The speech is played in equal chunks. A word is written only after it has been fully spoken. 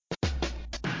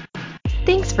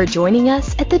Thanks for joining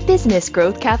us at the Business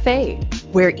Growth Cafe,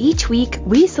 where each week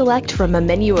we select from a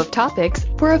menu of topics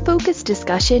for a focused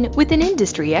discussion with an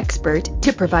industry expert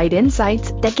to provide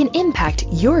insights that can impact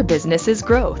your business's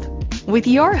growth. With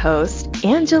your host,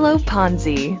 Angelo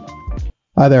Ponzi.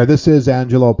 Hi there, this is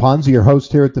Angelo Ponzi, your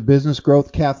host here at the Business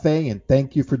Growth Cafe, and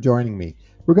thank you for joining me.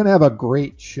 We're going to have a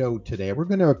great show today. We're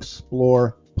going to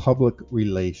explore public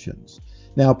relations.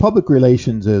 Now, public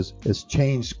relations has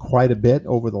changed quite a bit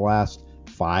over the last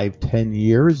 5-10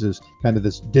 years as kind of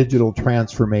this digital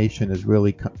transformation has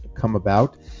really come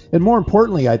about. And more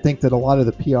importantly, I think that a lot of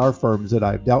the PR firms that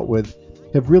I've dealt with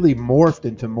have really morphed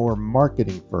into more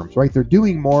marketing firms, right? They're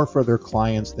doing more for their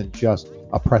clients than just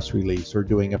a press release or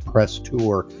doing a press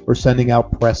tour or sending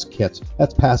out press kits.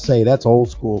 That's passé. That's old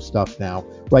school stuff now.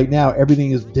 Right now,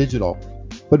 everything is digital.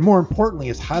 But more importantly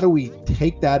is how do we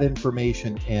take that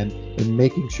information and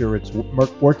making sure it's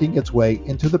working its way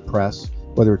into the press,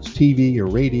 whether it's TV or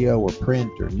radio or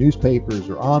print or newspapers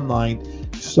or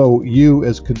online, so you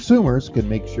as consumers can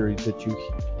make sure that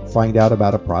you find out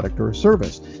about a product or a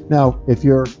service. Now, if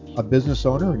you're a business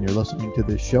owner and you're listening to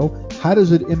this show, how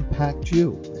does it impact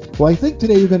you? Well, I think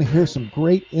today you're going to hear some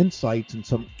great insights and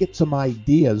get some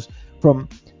ideas from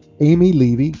Amy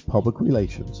Levy, Public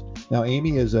Relations. Now,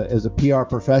 Amy is a PR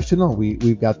professional.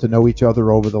 We've got to know each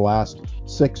other over the last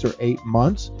 6 or 8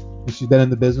 months. She's been in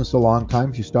the business a long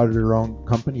time. She started her own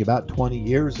company about 20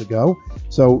 years ago.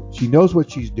 So she knows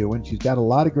what she's doing. She's got a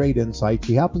lot of great insight.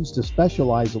 She happens to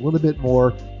specialize a little bit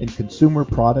more in consumer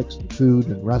products and food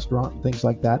and restaurant and things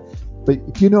like that. But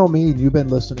if you know me and you've been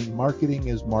listening, marketing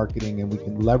is marketing, and we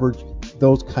can leverage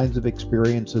those kinds of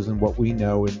experiences and what we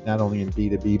know, and not only in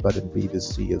B2B, but in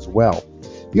B2C as well.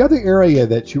 The other area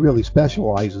that she really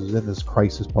specializes in is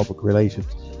crisis public relations.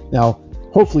 Now,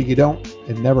 hopefully you don't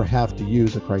and never have to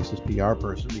use a crisis PR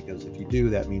person, because if you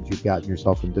do, that means you've gotten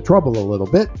yourself into trouble a little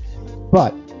bit.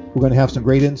 But we're going to have some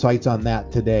great insights on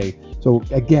that today. So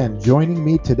again, joining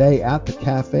me today at the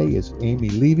cafe is Amy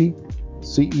Levy,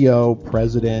 CEO,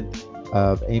 President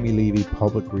of Amy Levy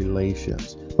Public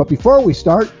Relations. But before we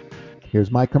start, here's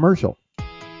my commercial.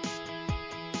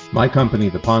 My company,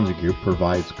 the Ponzi Group,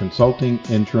 provides consulting,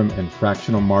 interim, and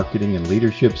fractional marketing and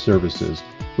leadership services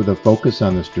with a focus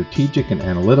on the strategic and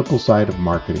analytical side of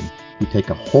marketing. We take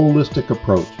a holistic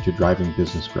approach to driving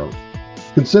business growth.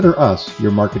 Consider us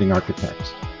your marketing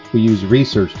architects. We use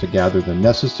research to gather the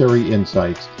necessary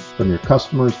insights from your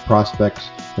customers, prospects,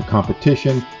 the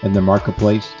competition, and the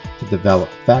marketplace to develop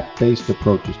fact-based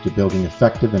approaches to building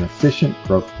effective and efficient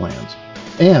growth plans.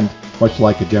 And, much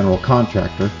like a general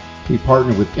contractor, we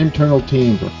partner with internal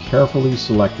teams or carefully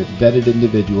selected vetted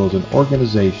individuals and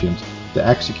organizations to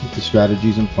execute the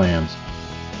strategies and plans,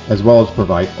 as well as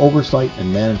provide oversight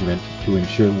and management to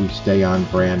ensure we stay on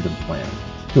brand and plan.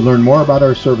 To learn more about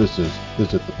our services,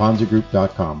 visit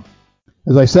theponzigroup.com.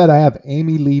 As I said, I have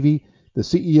Amy Levy, the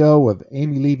CEO of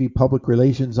Amy Levy Public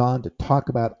Relations, on to talk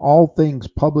about all things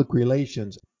public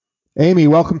relations. Amy,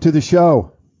 welcome to the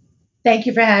show. Thank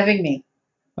you for having me.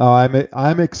 Oh,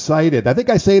 I'm excited. I think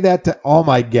I say that to all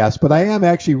my guests, but I am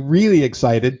actually really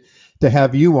excited to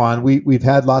have you on. We've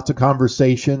had lots of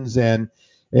conversations, and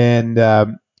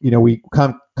we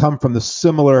come from the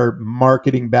similar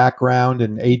marketing background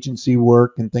and agency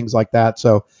work and things like that.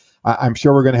 So I'm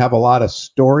sure we're going to have a lot of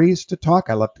stories to talk.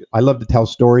 I love to tell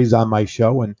stories on my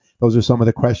show, and those are some of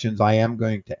the questions I am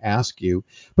going to ask you.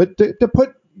 But to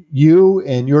put you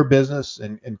and your business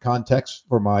in context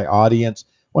for my audience,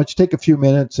 why don't you take a few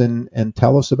minutes and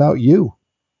tell us about you?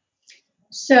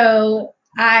 So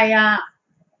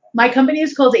my company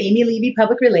is called Amy Levy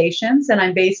Public Relations, and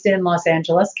I'm based in Los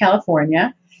Angeles,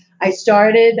 California. I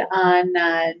started on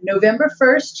November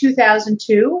 1st,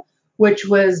 2002, which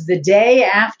was the day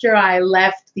after I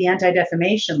left the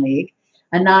Anti-Defamation League,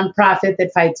 a nonprofit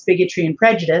that fights bigotry and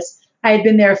prejudice. I had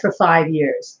been there for 5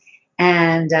 years.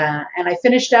 And I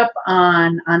finished up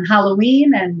on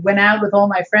Halloween and went out with all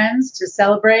my friends to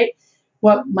celebrate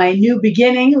what my new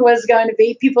beginning was going to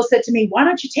be. People said to me, "Why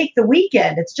don't you take the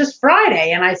weekend? It's just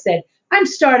Friday." And I said, "I'm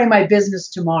starting my business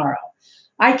tomorrow.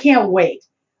 I can't wait.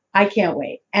 I can't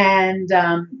wait." And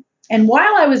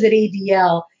while I was at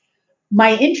ADL,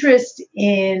 my interest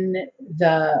in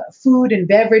the food and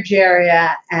beverage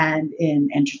area and in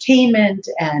entertainment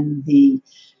and the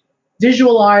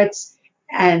visual arts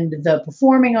and the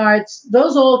performing arts,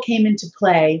 those all came into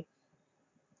play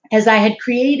as I had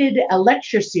created a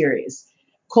lecture series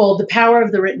called The Power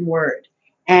of the Written Word.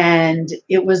 And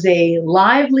it was a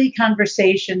lively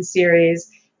conversation series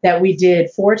that we did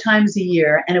 4 times a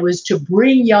year, and it was to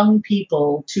bring young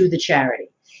people to the charity.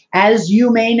 As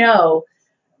you may know,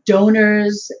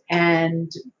 donors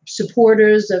and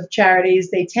supporters of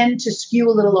charities, they tend to skew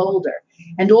a little older.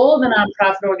 And all the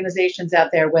nonprofit organizations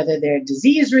out there, whether they're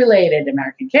disease related,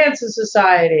 American Cancer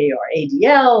Society or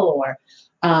ADL or,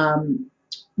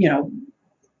 you know,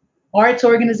 arts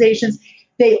organizations,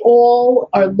 they all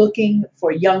are looking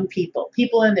for young people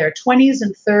in their 20s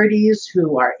and 30s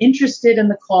who are interested in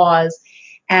the cause.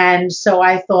 And so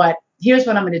I thought, here's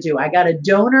what I'm going to do. I got a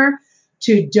donor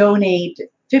to donate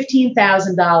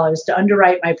 $15,000 to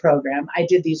underwrite my program. I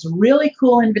did these really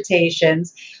cool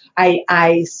invitations.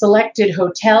 I selected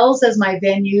hotels as my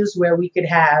venues where we could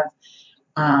have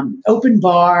open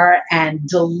bar and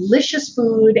delicious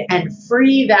food and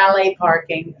free valet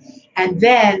parking. And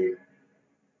then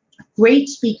great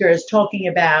speakers talking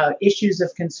about issues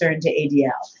of concern to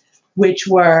ADL, which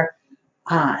were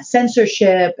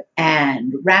censorship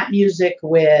and rap music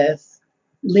with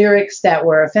lyrics that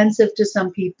were offensive to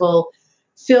some people,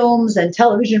 films and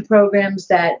television programs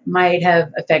that might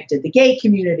have affected the gay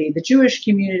community, the Jewish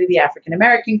community, the African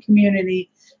American community,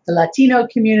 the Latino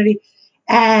community.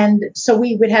 And so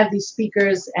we would have these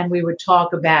speakers and we would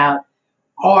talk about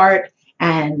art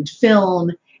and film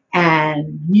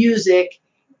and music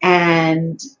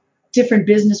and different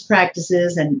business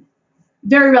practices, and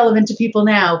very relevant to people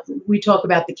now. We talk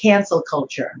about the cancel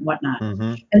culture and whatnot.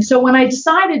 Mm-hmm. And so when I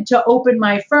decided to open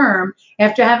my firm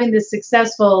after having this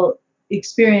successful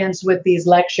experience with these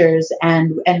lectures,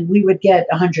 and we would get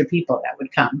 100 people that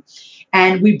would come,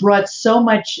 and we brought so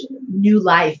much new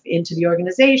life into the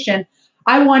organization,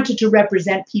 I wanted to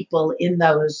represent people in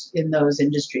those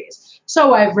industries.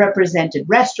 So I've represented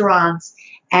restaurants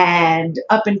and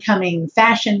up and coming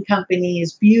fashion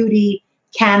companies, beauty,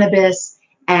 cannabis,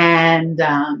 and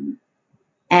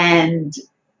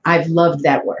I've loved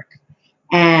that work.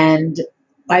 And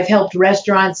I've helped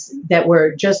restaurants that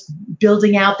were just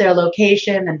building out their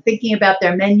location and thinking about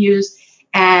their menus.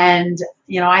 And,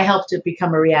 you know, I helped it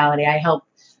become a reality.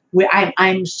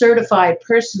 I'm certified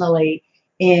personally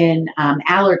in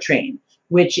Allertrain,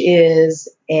 which is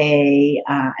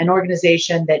an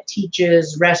organization that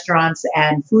teaches restaurants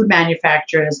and food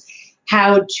manufacturers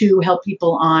how to help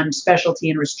people on specialty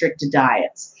and restricted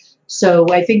diets. So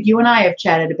I think you and I have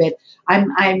chatted a bit.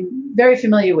 I'm very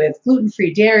familiar with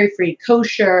gluten-free, dairy-free,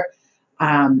 kosher,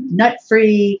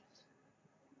 nut-free,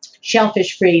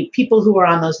 shellfish-free, people who are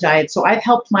on those diets. So I've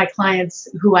helped my clients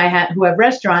who have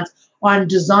restaurants on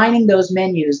designing those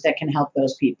menus that can help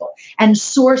those people and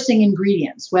sourcing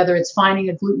ingredients, whether it's finding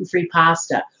a gluten-free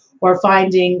pasta or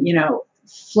finding, you know,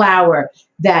 flour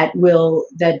that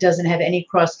doesn't have any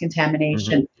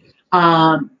cross-contamination.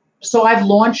 Mm-hmm. So I've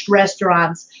launched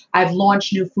restaurants. I've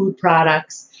launched new food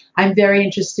products. I'm very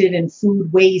interested in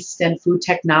food waste and food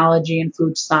technology and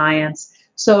food science.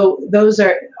 So those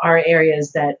are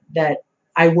areas that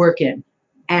I work in.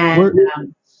 And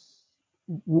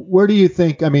where do you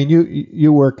think, I mean,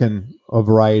 you work in a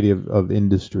variety of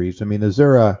industries. I mean, is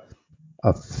there a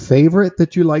favorite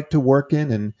that you like to work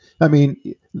in? And I mean,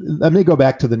 let me go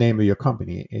back to the name of your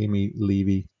company, Amy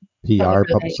Levy PR,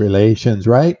 Public Relations,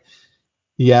 right?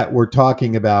 Yet we're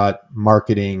talking about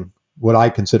marketing, what I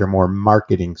consider more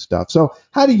marketing stuff. So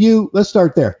let's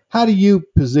start there. How do you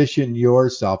position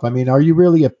yourself? I mean, are you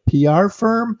really a PR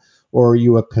firm, or are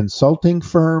you a consulting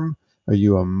firm? Are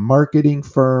you a marketing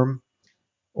firm,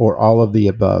 or all of the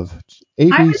above?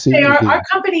 I would say our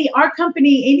company,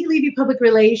 Amy Levy Public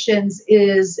Relations,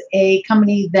 is a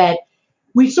company that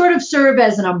we sort of serve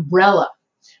as an umbrella.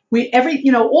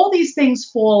 All these things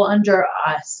fall under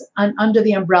us, under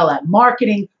the umbrella.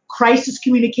 Marketing, crisis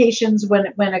communications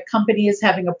when a company is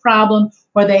having a problem,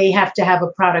 or they have to have a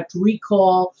product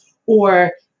recall,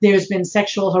 or there's been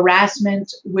sexual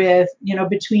harassment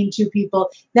between two people.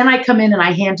 Then I come in and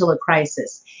I handle a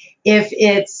crisis.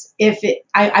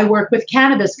 I work with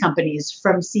cannabis companies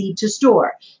from seed to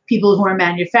store, people who are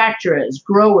manufacturers,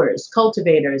 growers,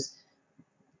 cultivators,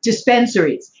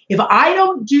 dispensaries. If I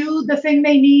don't do the thing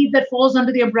they need that falls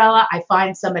under the umbrella, I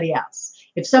find somebody else.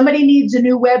 If somebody needs a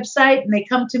new website and they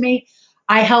come to me,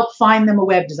 I help find them a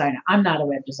web designer. I'm not a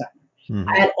web designer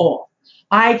at all.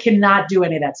 I cannot do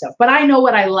any of that stuff, but I know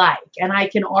what I like, and I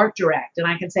can art direct, and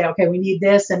I can say, okay, we need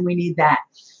this and we need that.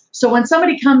 So when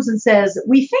somebody comes and says,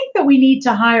 we think that we need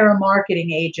to hire a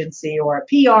marketing agency or a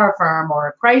PR firm or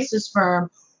a crisis firm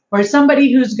or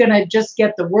somebody who's going to just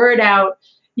get the word out,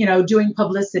 doing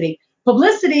publicity.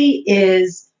 Publicity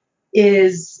is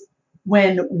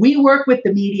when we work with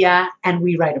the media and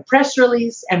we write a press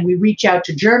release and we reach out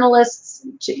to journalists,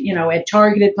 at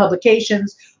targeted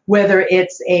publications, whether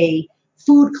it's a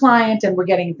food client and we're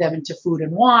getting them into Food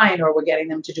and Wine, or we're getting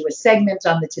them to do a segment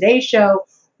on the Today Show,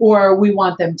 or we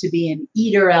want them to be in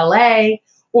Eater LA,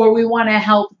 or we want to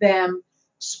help them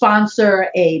sponsor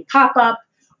a pop-up,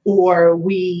 or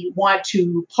we want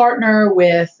to partner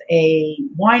with a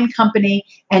wine company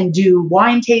and do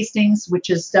wine tastings,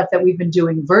 which is stuff that we've been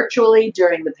doing virtually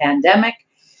during the pandemic.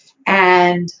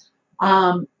 And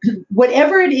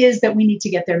whatever it is that we need to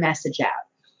get their message out.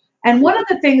 And one of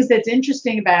the things that's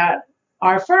interesting about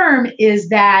our firm is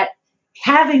that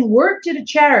having worked at a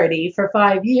charity for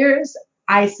 5 years,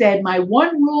 I said my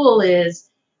one rule is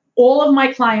all of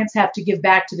my clients have to give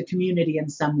back to the community in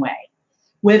some way.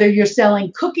 Whether you're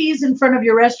selling cookies in front of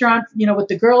your restaurant, with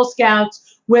the Girl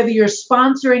Scouts, whether you're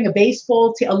sponsoring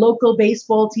a local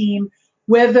baseball team,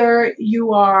 whether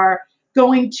you are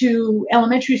going to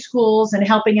elementary schools and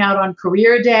helping out on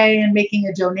career day and making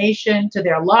a donation to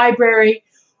their library,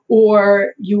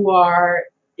 or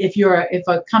if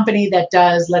a company that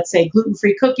does, let's say,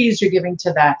 gluten-free cookies, you're giving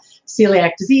to the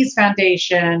Celiac Disease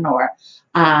Foundation or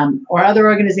other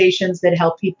organizations that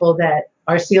help people that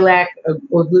are celiac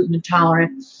or gluten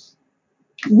intolerant.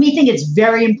 We think it's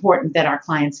very important that our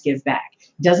clients give back.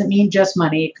 It doesn't mean just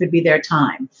money. It could be their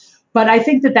time. But I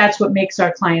think that that's what makes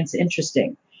our clients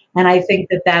interesting. And I think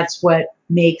that that's what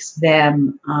makes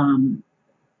them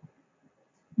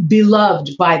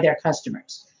beloved by their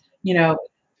customers.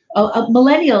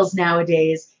 Millennials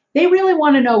nowadays, they really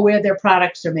want to know where their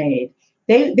products are made.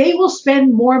 They will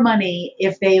spend more money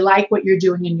if they like what you're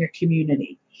doing in your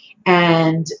community.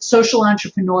 And social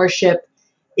entrepreneurship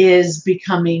is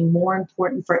becoming more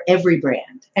important for every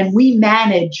brand. And we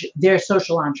manage their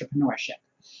social entrepreneurship.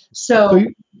 So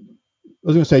I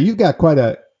was going to say, you've got quite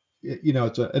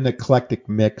it's an eclectic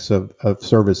mix of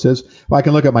services. Well, I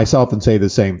can look at myself and say the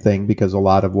same thing, because a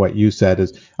lot of what you said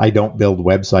is I don't build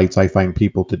websites. I find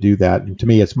people to do that. And to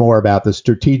me, it's more about the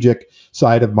strategic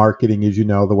side of marketing, as you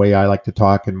know, the way I like to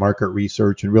talk, and market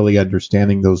research and really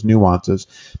understanding those nuances.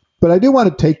 But I do want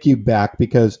to take you back,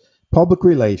 because public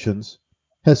relations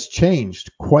has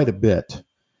changed quite a bit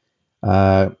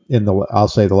I'll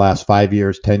say the last 5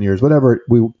 years, 10 years, whatever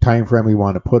time frame we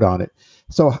want to put on it.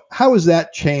 So how has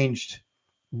that changed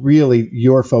really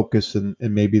your focus and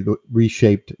maybe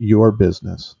reshaped your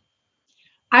business?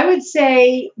 I would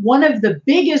say one of the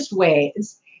biggest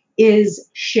ways is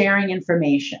sharing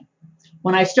information.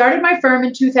 When I started my firm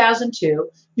in 2002,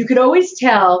 you could always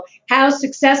tell how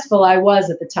successful I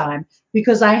was at the time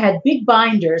because I had big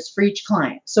binders for each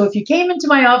client. So if you came into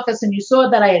my office and you saw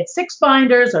that I had 6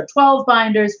 binders or 12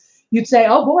 binders, you'd say,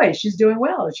 "Oh boy, she's doing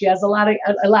well. She has a lot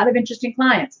of interesting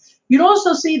clients." You'd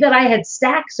also see that I had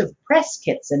stacks of press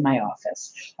kits in my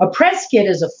office. A press kit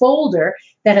is a folder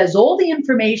that has all the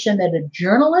information that a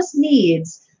journalist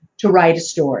needs to write a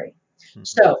story. Mm-hmm.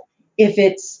 So if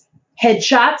it's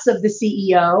headshots of the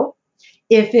CEO,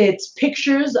 if it's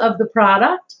pictures of the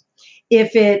product,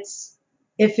 if it's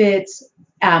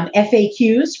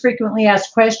FAQs, frequently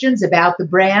asked questions about the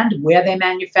brand, where they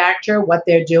manufacture, what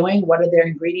they're doing, what are their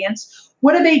ingredients,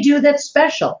 what do they do that's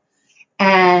special,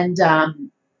 and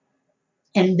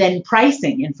then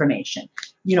pricing information.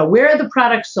 Where are the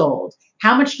products sold?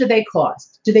 How much do they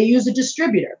cost? Do they use a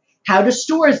distributor? How do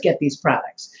stores get these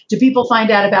products? Do people find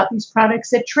out about these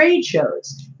products at trade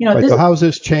shows? Right, so how has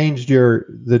this changed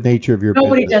the nature of your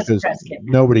nobody business? Does press kit.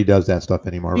 Nobody does that stuff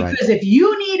anymore, because right? Because if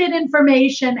you needed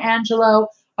information, Angelo,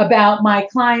 about my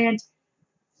client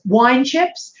Wine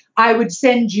Chips, I would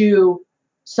send you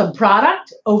some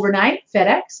product overnight,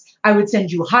 FedEx. I would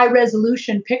send you high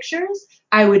resolution pictures.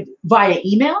 Via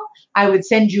email. I would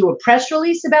send you a press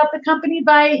release about the company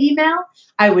via email.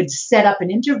 I would set up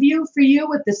an interview for you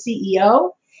with the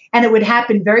CEO, and it would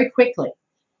happen very quickly.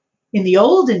 In the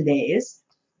olden days,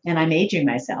 and I'm aging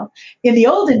myself, in the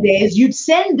olden days, you'd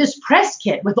send this press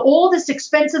kit with all this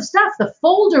expensive stuff. The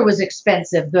folder was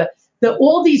expensive.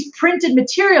 All these printed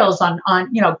materials on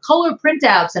color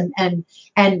printouts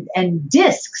and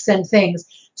discs and things,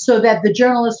 so that the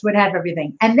journalist would have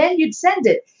everything. And then you'd send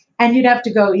it, and you'd have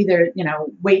to go either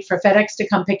wait for FedEx to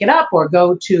come pick it up, or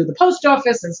go to the post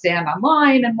office and stand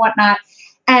online and whatnot.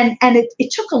 And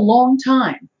it took a long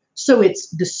time. So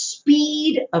it's the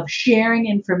speed of sharing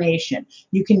information.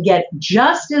 You can get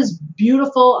just as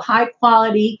beautiful, high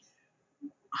quality,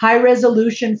 high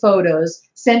resolution photos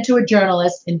sent to a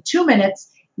journalist in 2 minutes,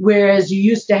 whereas you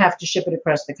used to have to ship it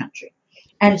across the country.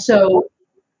 And so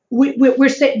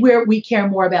we care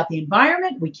more about the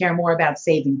environment, we care more about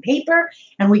saving paper,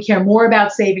 and we care more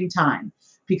about saving time.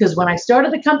 Because when I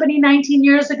started the company 19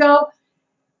 years ago,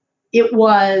 it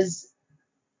was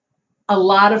a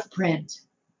lot of print.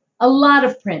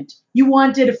 You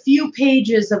wanted a few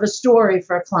pages of a story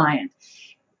for a client.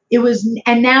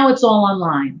 And now it's all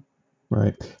online.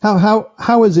 Right.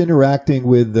 How is interacting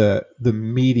with the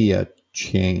media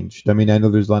changed? I mean, I know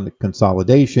there's a lot of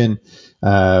consolidation.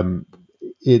 And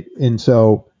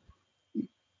so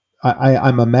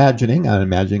I'm imagining,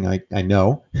 I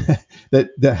know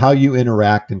that how you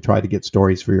interact and try to get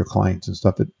stories for your clients and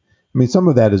stuff. I mean, some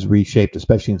of that is reshaped,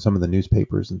 especially in some of the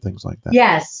newspapers and things like that.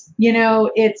 Yes,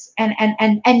 it's and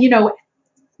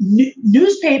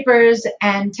newspapers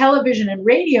and television and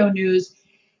radio news,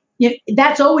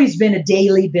 that's always been a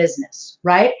daily business,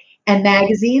 right? And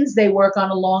magazines, they work on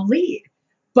a long lead.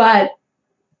 But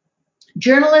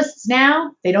journalists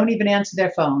now, they don't even answer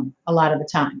their phone a lot of the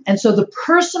time. And so the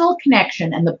personal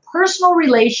connection and the personal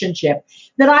relationship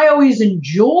that I always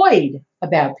enjoyed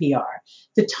about PR,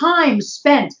 the time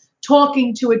spent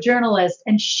talking to a journalist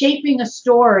and shaping a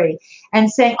story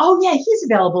and saying, oh, yeah, he's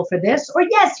available for this, or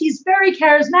yes, he's very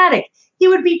charismatic. He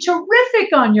would be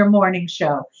terrific on your morning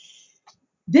show.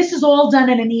 This is all done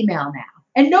in an email now.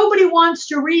 And nobody wants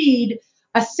to read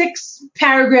a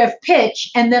 6-paragraph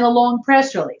pitch and then a long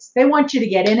press release. They want you to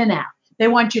get in and out. They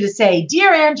want you to say,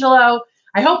 Dear Angelo,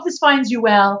 I hope this finds you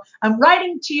well. I'm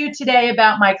writing to you today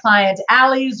about my client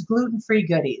Allie's gluten-free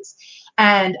goodies.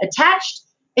 And attached,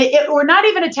 or not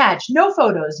even attached, no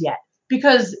photos yet,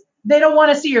 because they don't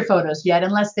want to see your photos yet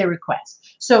unless they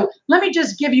request. So let me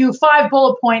just give you 5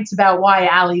 bullet points about why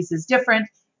Allie's is different.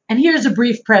 And here's a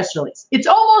brief press release. It's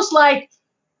almost like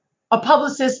a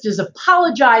publicist is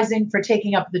apologizing for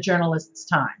taking up the journalist's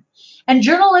time. And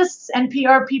journalists and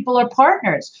PR people are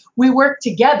partners. We work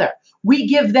together. We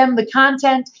give them the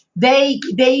content. They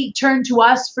turn to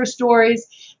us for stories,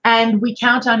 and we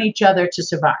count on each other to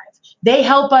survive. They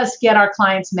help us get our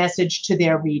clients' message to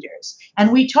their readers.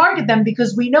 And we target them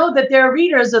because we know that their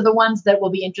readers are the ones that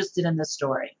will be interested in the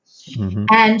story. Mm-hmm.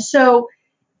 And so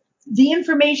the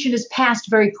information is passed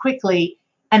very quickly,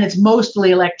 and it's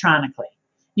mostly electronically.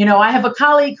 I have a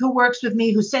colleague who works with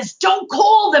me who says, don't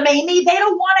call them, Amy. They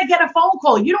don't want to get a phone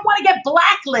call. You don't want to get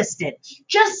blacklisted.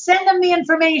 Just send them the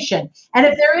information. And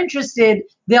if they're interested,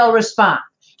 they'll respond.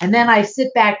 And then I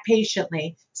sit back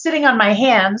patiently, sitting on my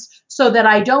hands so that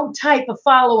I don't type a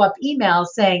follow-up email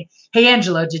saying, hey,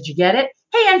 Angelo, did you get it?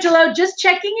 Hey, Angelo, just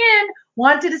checking in.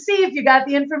 Wanted to see if you got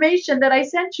the information that I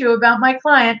sent you about my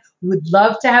client. Would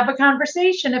love to have a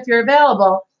conversation if you're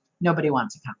available. Nobody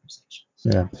wants a conversation.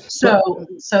 Yeah. So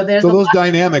those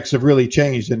dynamics have really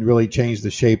changed the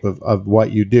shape of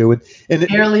what you do. And it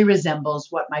barely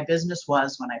resembles what my business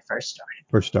was when I first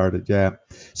started. Yeah.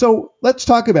 So let's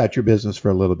talk about your business for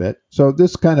a little bit. So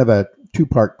this is kind of a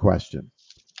 2-part question.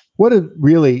 What have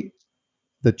really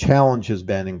the challenge has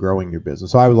been in growing your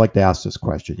business? So I would like to ask this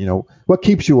question. What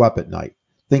keeps you up at night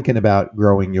thinking about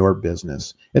growing your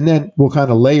business? And then we'll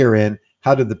kind of layer in,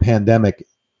 how did the pandemic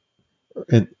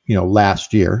and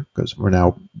last year, because we're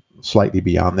now slightly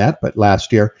beyond that, but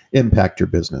last year, impact your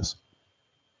business?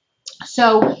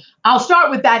 So I'll start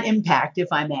with that impact, if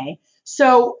I may.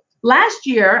 So last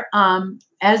year,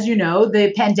 as you know,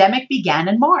 the pandemic began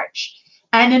in March.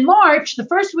 And in March, the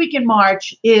first week in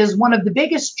March is one of the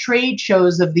biggest trade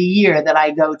shows of the year that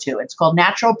I go to. It's called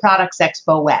Natural Products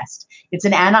Expo West. It's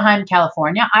in Anaheim,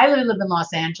 California. I live in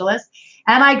Los Angeles,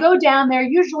 and I go down there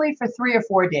usually for 3 or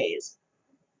 4 days.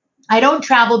 I don't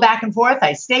travel back and forth.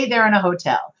 I stay there in a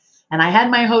hotel. And I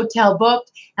had my hotel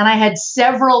booked, and I had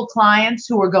several clients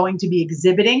who were going to be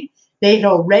exhibiting. They had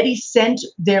already sent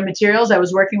their materials. I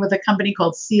was working with a company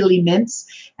called Sealy Mints,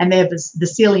 and they have the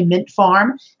Sealy Mint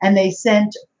Farm, and they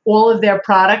sent all of their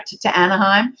product to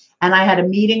Anaheim. And I had a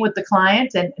meeting with the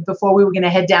client and before we were going to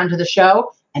head down to the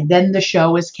show, and then the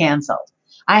show was canceled.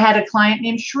 I had a client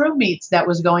named Shroom Meats that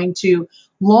was going to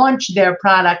launch their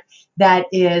product that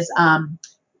is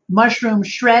mushroom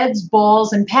shreds,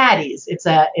 balls, and patties. It's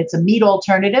a meat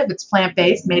alternative. It's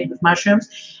plant-based, made with mushrooms,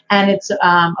 and it's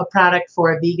a product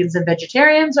for vegans and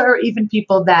vegetarians, or even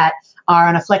people that are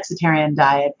on a flexitarian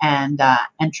diet and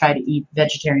try to eat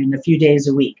vegetarian a few days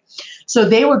a week. So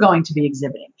they were going to be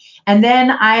exhibiting, and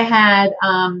then I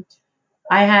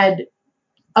had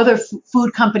other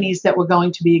food companies that were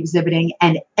going to be exhibiting,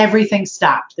 and everything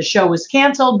stopped. The show was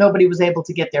canceled. Nobody was able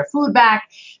to get their food back.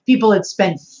 People had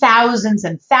spent thousands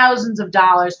and thousands of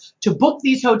dollars to book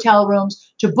these hotel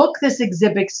rooms, to book this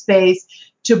exhibit space,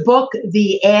 to book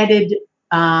the added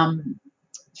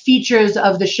features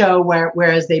of the show,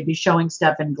 whereas they'd be showing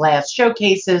stuff in glass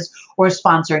showcases or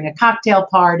sponsoring a cocktail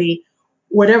party,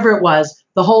 whatever it was,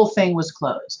 the whole thing was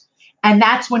closed. And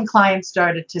that's when clients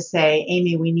started to say,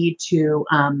 Amy, I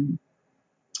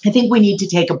think we need to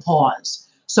take a pause.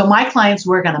 So my clients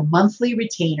work on a monthly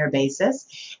retainer basis,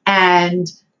 and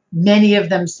many of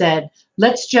them said,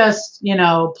 let's just,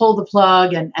 pull the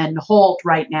plug and halt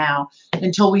right now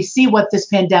until we see what this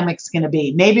pandemic's going to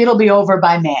be. Maybe it'll be over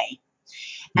by May.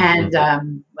 And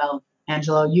well,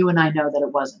 Angelo, you and I know that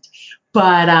it wasn't,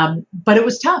 but it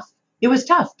was tough. It was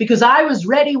tough because I was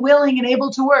ready, willing, and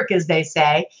able to work, as they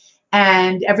say,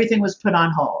 and everything was put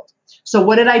on hold. So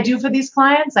what did I do for these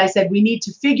clients? I said, we need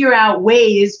to figure out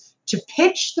ways to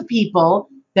pitch the people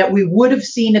that we would have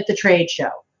seen at the trade show.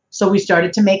 So we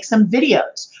started to make some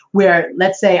videos where,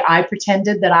 let's say, I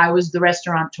pretended that I was the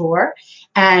restaurateur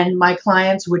and my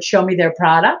clients would show me their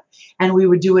product, and we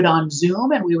would do it on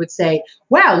Zoom, and we would say,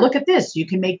 wow, look at this. You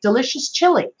can make delicious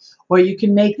chili, or you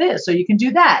can make this, or you can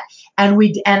do that. And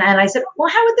I said, well,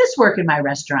 how would this work in my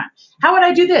restaurant? How would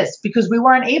I do this? Because we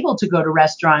weren't able to go to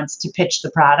restaurants to pitch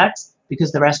the products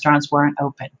because the restaurants weren't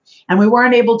open. And we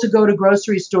weren't able to go to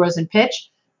grocery stores and pitch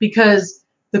because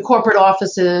the corporate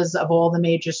offices of all the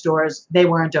major stores, they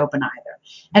weren't open either.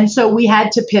 And so we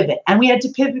had to pivot, and we had to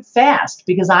pivot fast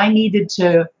because I needed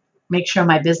to make sure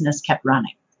my business kept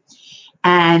running.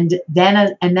 And then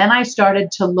I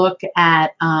started to look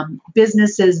at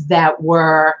businesses that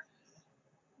were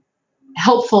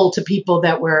helpful to people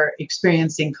that were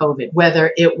experiencing COVID,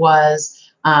 whether it was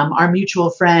our mutual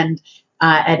friend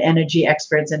at Energy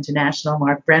Experts International,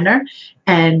 Mark Brenner,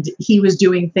 and he was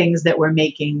doing things that were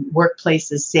making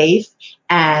workplaces safe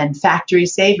and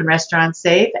factories safe and restaurants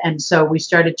safe. And so we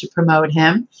started to promote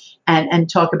him and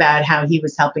talk about how he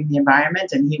was helping the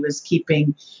environment, and he was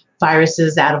keeping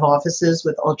viruses out of offices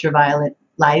with ultraviolet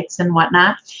lights and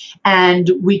whatnot. And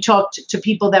we talked to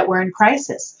people that were in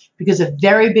crisis, because a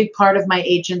very big part of my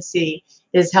agency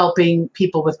is helping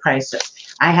people with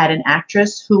crisis. I had an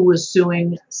actress who was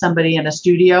suing somebody in a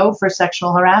studio for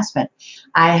sexual harassment.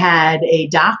 I had a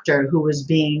doctor who was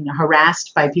being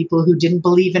harassed by people who didn't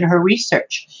believe in her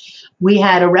research. We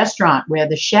had a restaurant where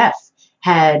the chef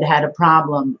had a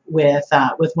problem with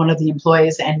one of the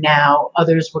employees, and now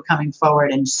others were coming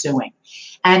forward and suing.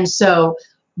 And so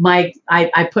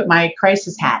I put my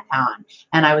crisis hat on,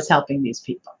 and I was helping these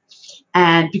people.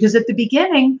 And because at the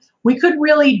beginning, we couldn't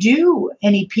really do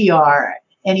any PR,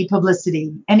 any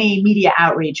publicity, any media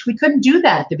outreach. We couldn't do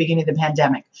that at the beginning of the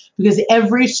pandemic because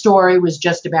every story was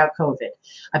just about COVID,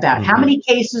 about how many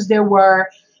cases there were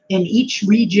in each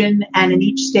region and in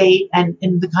each state and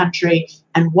in the country,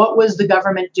 and what was the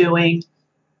government doing.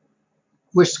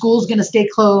 Were schools going to stay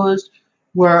closed?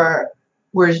 Were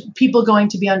people going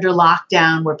to be under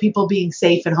lockdown? Were people being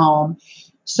safe at home?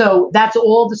 So that's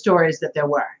all the stories that there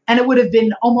were. And it would have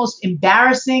been almost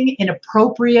embarrassing,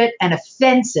 inappropriate, and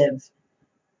offensive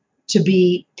to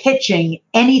be pitching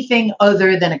anything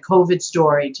other than a COVID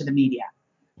story to the media.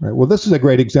 Right. Well, this is a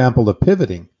great example of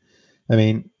pivoting. I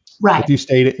mean, right.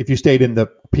 If you stayed in the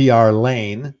PR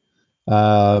lane,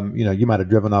 you might have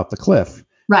driven off the cliff.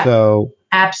 Right. So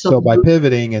absolutely. So by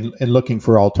pivoting and looking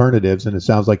for alternatives, and it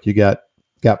sounds like you got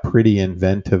pretty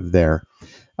inventive there.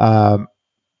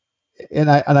 And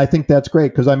I think that's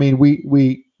great because I mean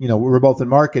we're both in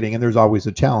marketing, and there's always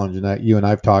a challenge, and you and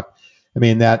I've talked. I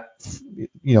mean that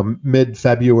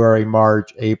mid-February,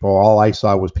 March, April, all I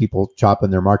saw was people chopping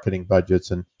their marketing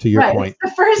budgets, and to your point,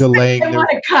 it's the first delaying thing they want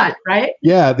to cut, right?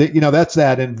 Yeah, that's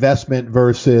that investment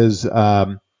versus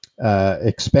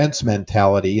expense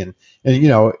mentality, and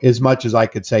as much as I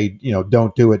could say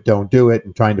don't do it,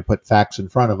 and trying to put facts in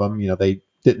front of them, they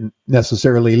didn't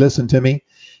necessarily listen to me.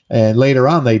 And later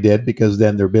on they did, because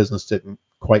then their business didn't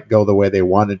quite go the way they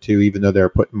wanted to, even though they were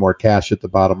putting more cash at the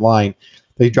bottom line.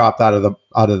 They dropped out of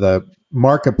the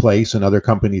marketplace, and other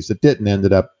companies that didn't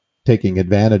ended up taking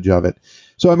advantage of it.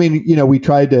 So, I mean, we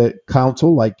tried to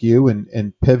counsel like you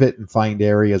and pivot and find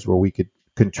areas where we could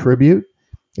contribute,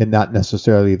 and not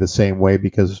necessarily the same way,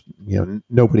 because,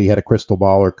 nobody had a crystal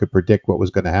ball or could predict what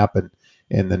was going to happen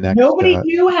in the next. Nobody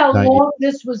knew how 90. long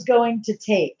this was going to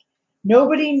take.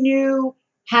 Nobody knew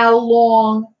how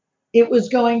long it was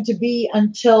going to be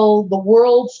until the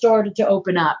world started to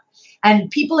open up.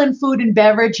 And people in food and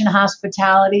beverage and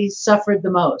hospitality suffered the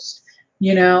most.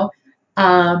 It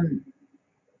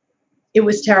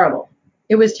was terrible.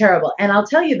 It was terrible. And I'll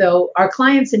tell you, though, our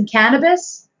clients in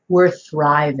cannabis were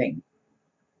thriving.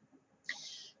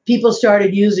 People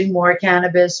started using more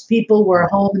cannabis. People were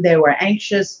home. They were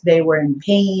anxious. They were in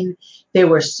pain. They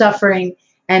were suffering.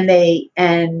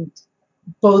 And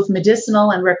both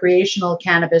medicinal and recreational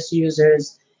cannabis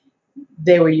users,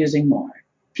 they were using more.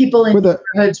 People in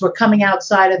neighborhoods were coming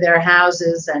outside of their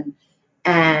houses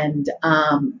and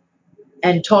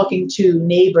talking to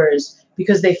neighbors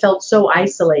because they felt so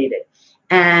isolated.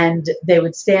 And they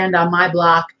would stand on my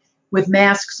block with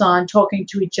masks on, talking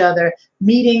to each other,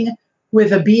 meeting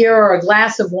with a beer or a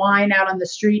glass of wine out on the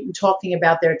street and talking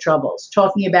about their troubles,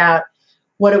 talking about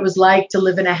what it was like to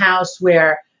live in a house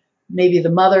where maybe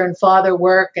the mother and father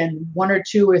work and one or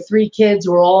two or three kids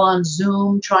were all on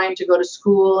Zoom trying to go to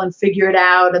school and figure it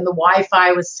out, and the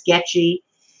Wi-Fi was sketchy.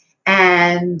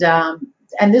 And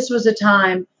this was a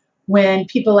time when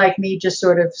people like me just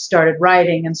sort of started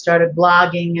writing and started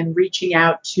blogging and reaching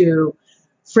out to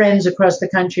friends across the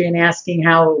country and asking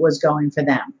how it was going for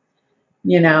them,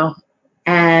 you know.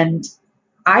 And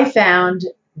I found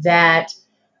that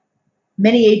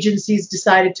many agencies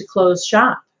decided to close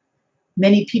shop.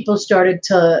 Many people started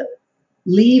to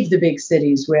leave the big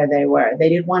cities where they were. They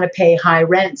didn't want to pay high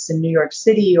rents in New York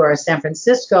City or San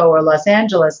Francisco or Los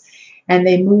Angeles, and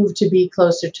they moved to be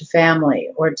closer to family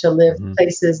or to live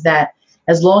places that,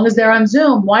 as long as they're on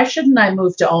Zoom, why shouldn't I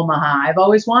move to Omaha? I've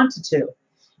always wanted to.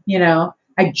 You know,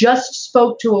 I just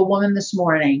spoke to a woman this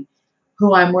morning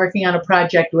who I'm working on a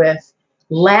project with.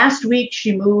 Last week,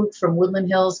 she moved from Woodland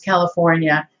Hills,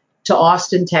 California to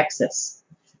Austin, Texas,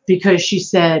 because she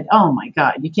said, oh my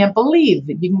God, you can't believe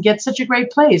that you can get such a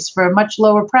great place for a much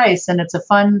lower price. And it's a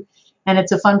fun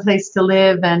place to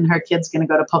live. And her kid's going to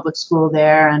go to public school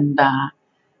there. And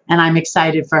I'm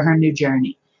excited for her new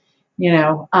journey. You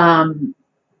know,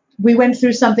 we went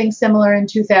through something similar in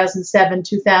 2007,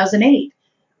 2008.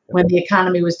 When the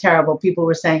economy was terrible, people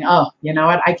were saying, oh, you know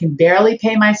what? I can barely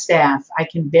pay my staff. I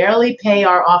can barely pay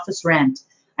our office rent.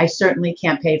 I certainly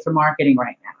can't pay for marketing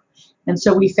right now. And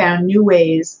so we found new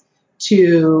ways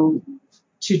to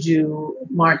do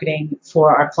marketing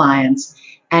for our clients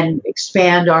and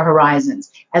expand our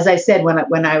horizons. As I said,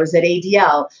 when I was at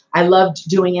ADL, I loved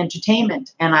doing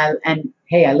entertainment. And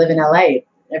hey, I live in LA.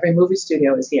 Every movie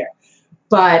studio is here.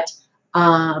 But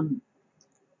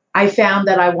I found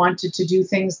that I wanted to do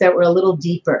things that were a little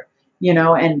deeper, you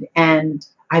know, and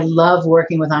I love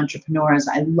working with entrepreneurs.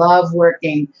 I love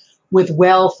working with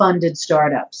well-funded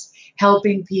startups,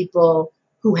 helping people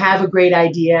who have a great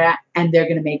idea and they're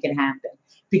going to make it happen.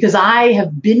 Because I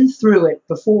have been through it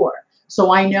before.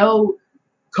 So I know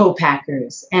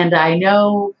co-packers and I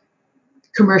know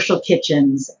commercial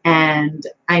kitchens and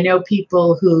I know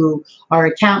people who are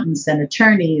accountants and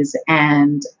attorneys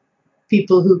and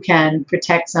people who can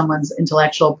protect someone's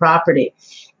intellectual property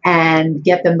and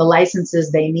get them the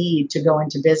licenses they need to go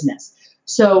into business.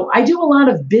 So I do a lot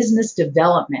of business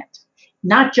development,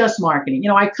 not just marketing. You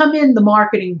know, I come in the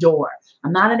marketing door.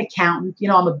 I'm not an accountant. You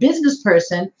know, I'm a business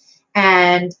person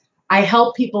and I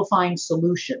help people find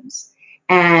solutions.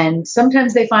 And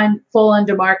sometimes they fall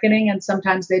under marketing and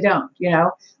sometimes they don't, you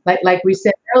know, like we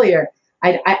said earlier,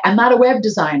 I'm not a web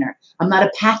designer. I'm not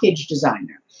a package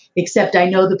designer, except I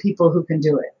know the people who can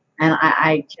do it. And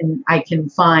I can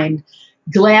find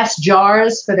glass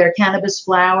jars for their cannabis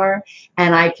flower,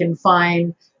 and I can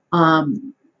find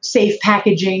safe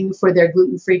packaging for their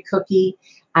gluten-free cookie.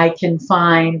 I can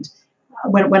find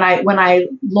when I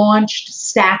launched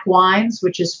Stack Wines,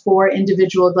 which is 4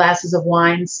 individual glasses of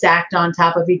wine stacked on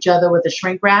top of each other with a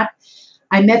shrink wrap.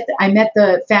 I met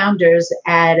the founders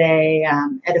at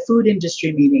a food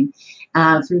industry meeting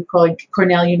through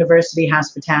Cornell University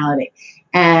Hospitality.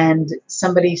 And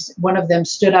one of them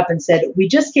stood up and said, we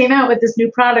just came out with this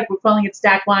new product. We're calling it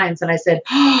Stack Wines. And I said,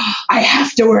 oh, I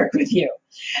have to work with you.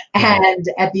 And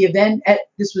at the event,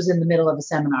 this was in the middle of a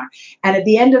seminar. And at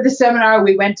the end of the seminar,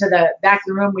 we went to the back of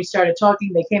the room. We started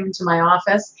talking. They came into my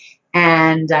office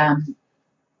and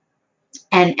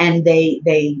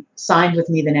they signed with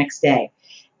me the next day.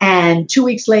 And 2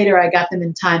 weeks later, I got them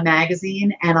in Time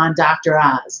Magazine and on Dr.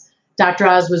 Oz. Dr.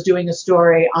 Oz was doing a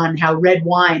story on how red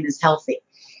wine is healthy.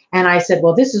 And I said,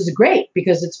 well, this is great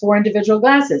because it's 4 individual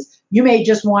glasses. You may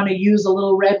just want to use a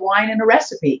little red wine in a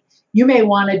recipe. You may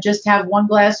want to just have 1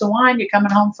 glass of wine. You're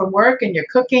coming home from work and you're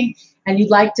cooking and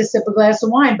you'd like to sip a glass of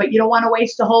wine, but you don't want to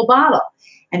waste a whole bottle.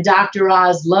 And Dr.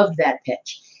 Oz loved that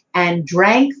pitch and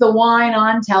drank the wine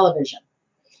on television.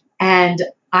 And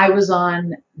I was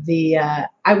in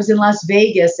Las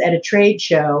Vegas at a trade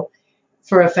show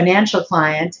for a financial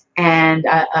client and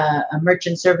a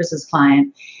merchant services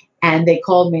client. And they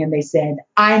called me and they said,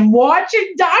 I'm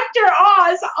watching Dr.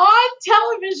 Oz on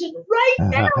television right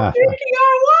now, drinking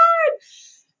our wine.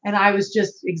 And I was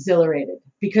just exhilarated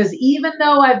because even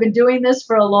though I've been doing this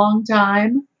for a long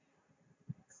time,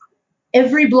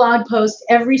 every blog post,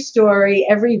 every story,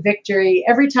 every victory,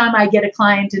 every time I get a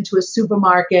client into a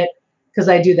supermarket, because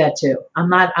I do that too. I'm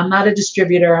not a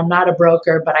distributor. I'm not a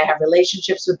broker, but I have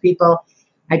relationships with people.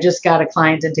 I just got a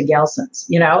client into Gelson's,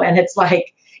 you know, and it's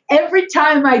like every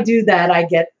time I do that, I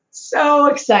get so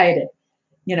excited,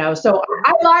 you know. So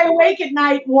I lie awake at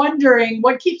night wondering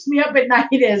what keeps me up at night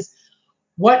is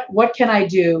what can I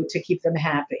do to keep them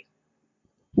happy?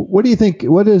 What do you think?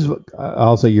 What is,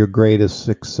 I'll say, your greatest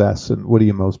success, and what are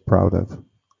you most proud of?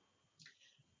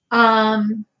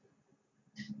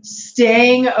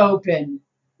 staying open,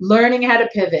 learning how to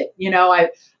pivot.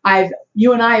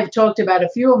 You and I have talked about a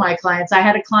few of my clients. I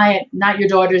had a client, Not Your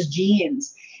Daughter's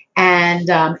Jeans, and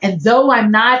though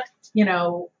I'm not,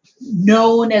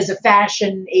 known as a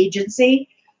fashion agency,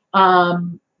 Not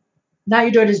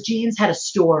Your Daughter's Jeans had a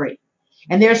story,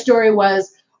 and their story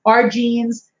was our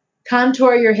jeans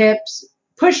contour your hips,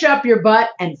 push up your butt,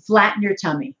 and flatten your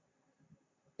tummy.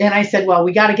 And I said, well,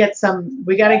 we got to get some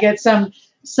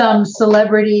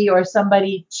celebrity or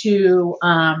somebody to,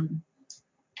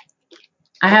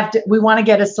 we want to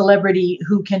get a celebrity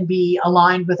who can be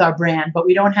aligned with our brand, but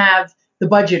we don't have the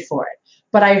budget for it.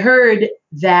 But I heard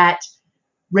that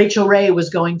Rachel Ray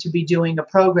was going to be doing a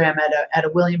program at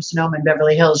a Williams-Sonoma in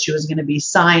Beverly Hills. She was going to be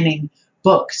signing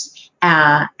books.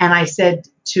 And I said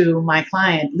to my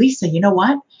client, Lisa, you know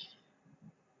what?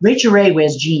 Rachel Ray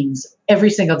wears jeans every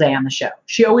single day on the show.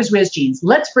 She always wears jeans.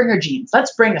 Let's bring her jeans.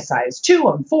 Let's bring a size 2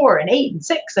 and 4 and 8 and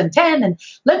 6 and 10. And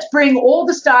let's bring all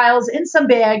the styles in some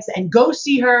bags and go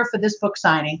see her for this book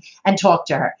signing and talk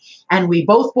to her. And we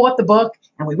both bought the book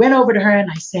and we went over to her and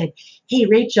I said, hey,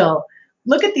 Rachel,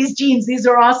 look at these jeans. These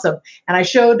are awesome. And I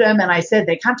showed them and I said,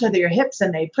 they contour your hips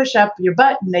and they push up your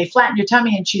butt and they flatten your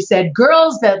tummy. And she said,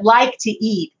 girls that like to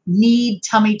eat need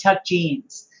tummy tuck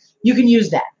jeans. You can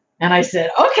use that. And I said,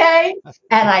 okay.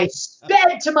 And I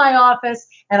sped to my office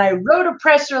and I wrote a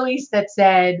press release that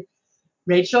said,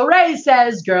 Rachel Ray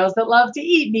says girls that love to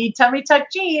eat need tummy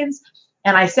tuck jeans.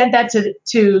 And I sent that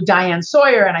to Diane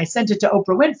Sawyer and I sent it to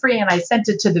Oprah Winfrey and I sent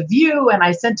it to The View and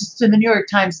I sent it to the New York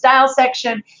Times style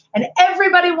section. And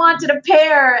everybody wanted a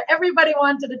pair. Everybody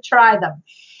wanted to try them.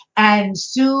 And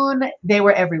soon they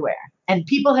were everywhere. And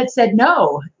people had said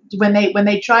no when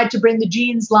they tried to bring the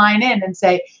jeans line in and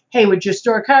say, hey, would your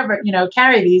store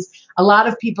carry these? A lot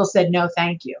of people said no,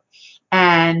 thank you.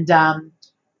 And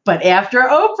but after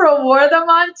Oprah wore them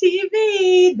on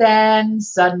TV, then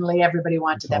suddenly everybody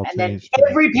wanted them. And then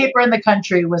every paper in the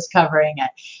country was covering it.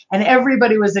 And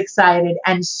everybody was excited.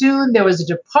 And soon there was a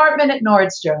department at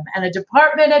Nordstrom and a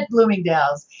department at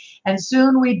Bloomingdale's. And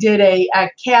soon we did a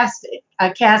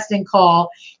casting call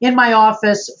in my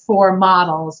office for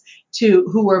models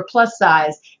who were plus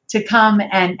size to come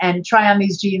and try on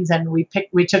these jeans. And we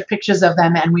took pictures of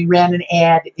them and we ran an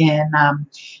ad in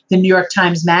the New York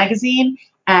Times Magazine.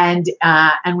 And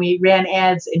we ran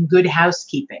ads in Good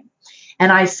Housekeeping.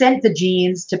 And I sent the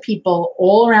jeans to people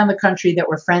all around the country that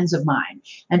were friends of mine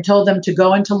and told them to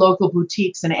go into local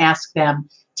boutiques and ask them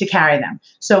to carry them.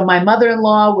 So my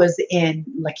mother-in-law was in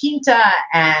La Quinta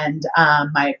and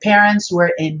my parents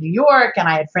were in New York and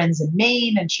I had friends in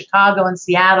Maine and Chicago and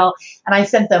Seattle. And I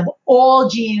sent them all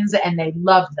jeans and they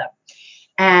loved them.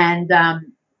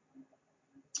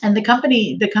 And the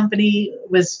company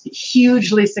was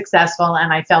hugely successful,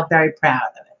 and I felt very proud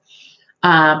of it.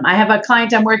 I have a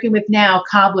client I'm working with now,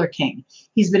 Cobbler King.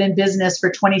 He's been in business for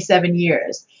 27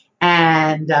 years,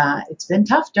 and it's been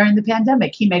tough during the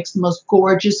pandemic. He makes the most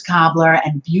gorgeous cobbler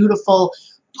and beautiful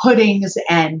puddings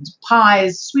and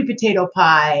pies, sweet potato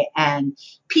pie and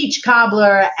peach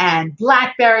cobbler and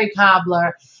blackberry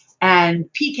cobbler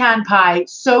and pecan pie,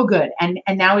 so good. And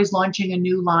now he's launching a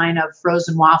new line of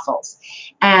frozen waffles.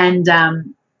 And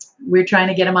we're trying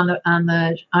to get him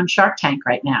on Shark Tank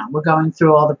right now. We're going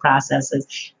through all the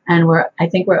processes, and I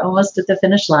think we're almost at the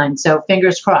finish line. So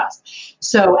fingers crossed.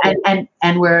 So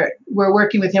and we're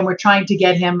working with him. We're trying to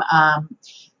get him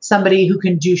somebody who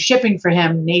can do shipping for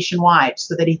him nationwide,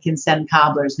 so that he can send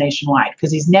cobblers nationwide,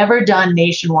 because he's never done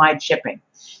nationwide shipping.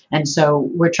 And so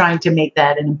we're trying to make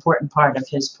that an important part of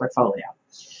his portfolio.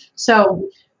 So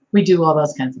we do all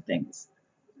those kinds of things.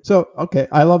 So, okay.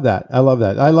 I love that. I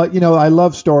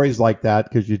love stories like that,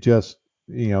 because you just,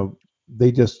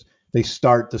 they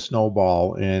start to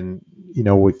snowball, and,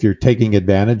 if you're taking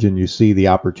advantage and you see the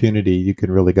opportunity, you can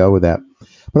really go with that.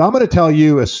 But I'm going to tell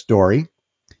you a story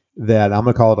that I'm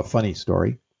going to call it a funny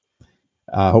story.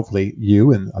 Hopefully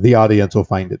you and the audience will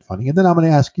find it funny. And then I'm going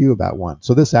to ask you about one.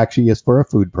 So this actually is for a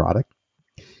food product.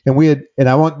 And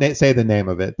I won't say the name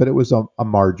of it, but it was a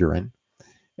margarine.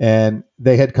 And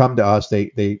they had come to us.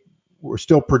 They were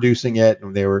still producing it,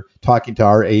 and they were talking to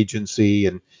our agency.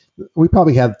 And we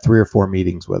probably had 3 or 4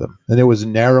 meetings with them. And it was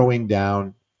narrowing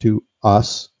down to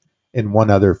us and one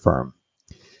other firm.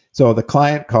 So the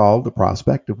client called, the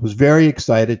prospect, was very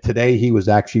excited. Today he was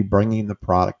actually bringing the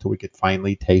product so we could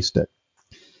finally taste it.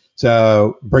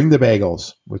 So bring the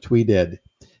bagels, which we did.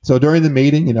 So during the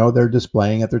meeting, they're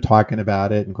displaying it, they're talking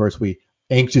about it. And of course, we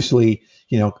anxiously,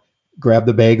 grab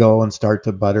the bagel and start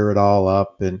to butter it all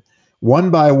up. And one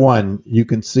by one, you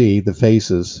can see the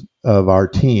faces of our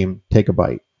team take a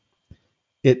bite.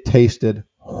 It tasted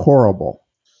horrible.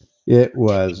 It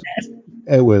was,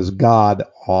 it was god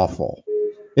awful.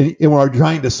 And we're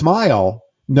trying to smile,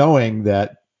 knowing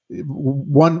that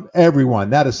everyone,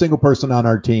 not a single person on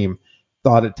our team,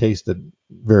 thought it tasted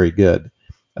very good.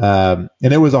 And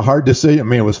it was a hard decision. I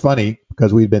mean, it was funny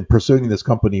because we'd been pursuing this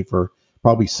company for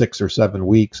probably 6 or 7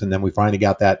 weeks, and then we finally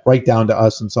got that right down to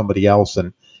us and somebody else.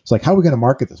 And it's like, how are we going to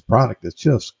market this product? It's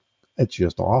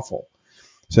just awful.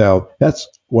 So that's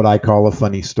what I call a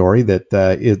funny story, that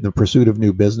in the pursuit of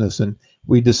new business. And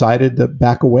we decided to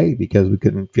back away because we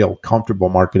couldn't feel comfortable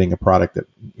marketing a product that,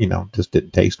 just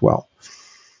didn't taste well.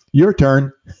 Your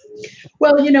turn.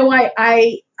 Well,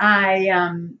 I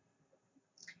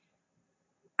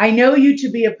know you to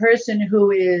be a person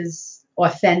who is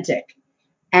authentic,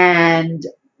 and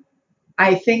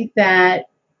I think that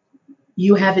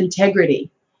you have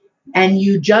integrity, and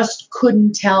you just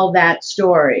couldn't tell that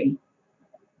story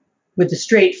with a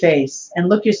straight face and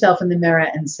look yourself in the mirror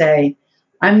and say,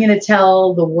 I'm going to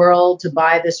tell the world to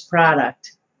buy this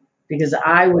product because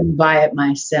I wouldn't buy it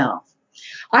myself.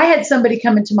 I had somebody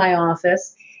come into my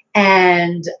office,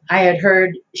 and I had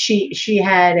heard she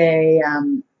had it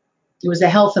was a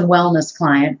health and wellness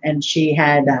client, and she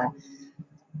had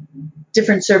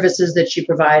different services that she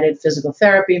provided, physical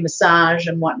therapy, massage,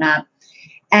 and whatnot.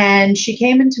 And she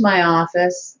came into my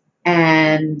office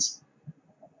and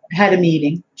had a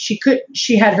meeting.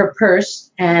 She had her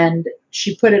purse and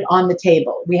she put it on the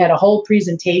table. We had a whole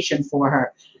presentation for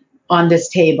her on this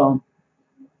table.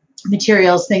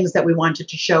 Materials, things that we wanted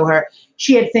to show her.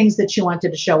 She had things that she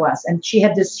wanted to show us. And she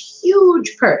had this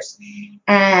huge purse.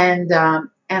 And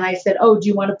I said, oh, do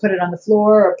you want to put it on the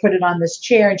floor or put it on this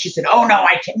chair? And she said, oh, no,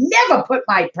 I can never put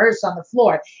my purse on the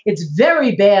floor. It's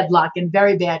very bad luck and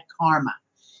very bad karma.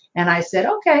 And I said,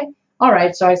 okay, all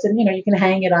right. So I said, you can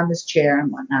hang it on this chair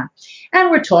and whatnot. And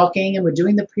we're talking and we're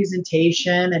doing the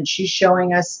presentation and she's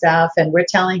showing us stuff and we're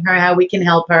telling her how we can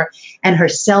help her. And her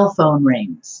cell phone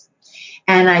rings.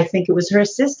 And I think it was her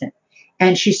assistant.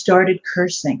 And she started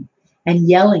cursing and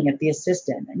yelling at the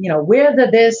assistant. And, where the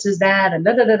this is that and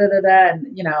da-da-da-da-da-da,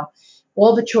 and,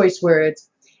 all the choice words.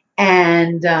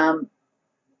 And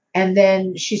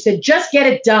then she said, just get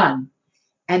it done.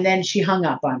 And then she hung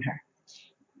up on her.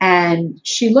 And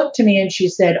she looked to me and she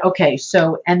said, okay,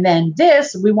 so, and then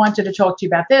this, we wanted to talk to you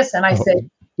about this. And I said,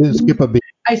 didn't skip a beat.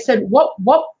 I said, what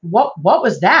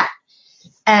was that?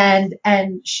 And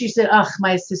she said, ugh,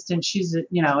 my assistant, she's,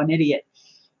 an idiot.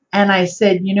 And I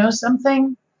said,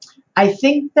 something? I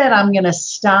think that I'm going to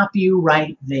stop you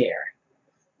right there.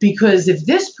 Because if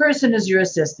this person is your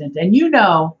assistant, and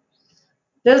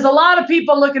there's a lot of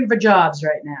people looking for jobs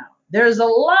right now. There's a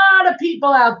lot of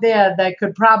people out there that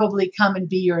could probably come and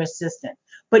be your assistant.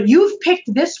 But you've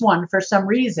picked this one for some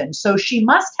reason. So she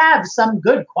must have some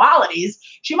good qualities.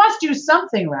 She must do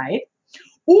something right.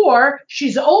 Or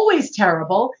she's always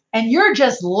terrible and you're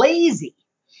just lazy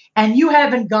and you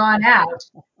haven't gone out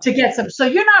to get some. So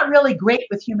you're not really great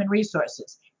with human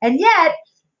resources. And yet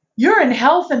you're in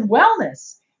health and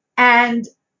wellness. And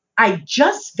I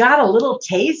just got a little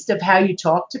taste of how you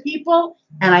talk to people.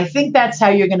 And I think that's how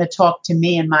you're going to talk to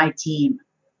me and my team.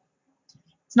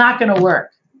 It's not going to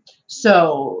work.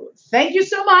 So thank you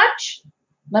so much.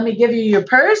 Let me give you your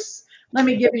purse. Let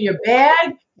me give you your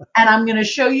bag. And I'm going to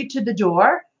show you to the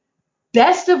door.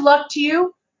 Best of luck to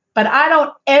you. But I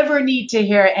don't ever need to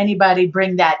hear anybody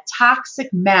bring that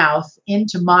toxic mouth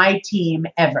into my team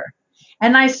ever.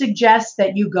 And I suggest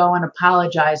that you go and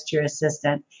apologize to your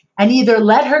assistant and either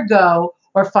let her go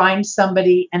or find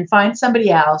somebody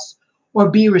else or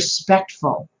be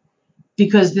respectful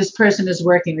because this person is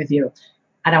working with you.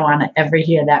 I don't want to ever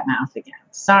hear that mouth again.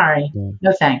 Sorry. Yeah.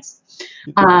 No thanks.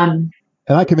 And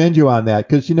I commend you on that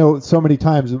because, so many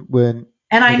times when.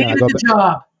 And I needed the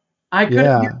job. I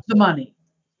couldn't use the money.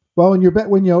 Well, when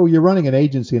you're running an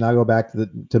agency, and I go back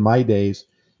to my days,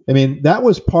 I mean, that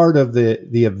was part of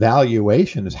the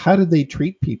evaluation is how did they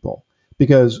treat people?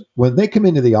 Because when they come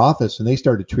into the office and they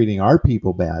started treating our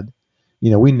people bad,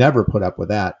 we never put up with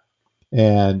that.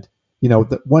 And, I'll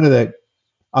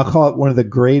call it one of the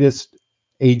greatest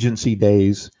agency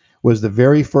days was the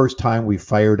very first time we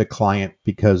fired a client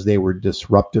because they were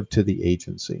disruptive to the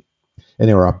agency. And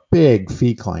they were a big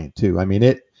fee client too. I mean,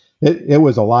 it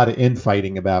was a lot of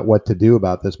infighting about what to do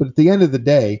about this. But at the end of the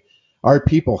day, our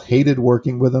people hated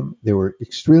working with them. They were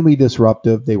extremely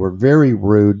disruptive. They were very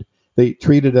rude. They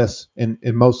treated us and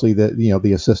mostly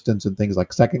the assistants and things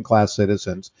like second-class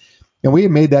citizens. And we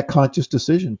had made that conscious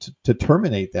decision to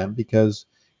terminate them because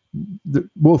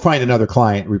we'll find another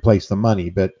client and replace the money.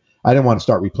 But I didn't want to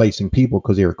start replacing people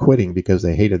because they were quitting because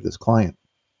they hated this client.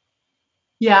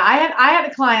 Yeah, I had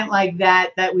a client like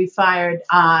that we fired.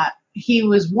 he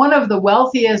was one of the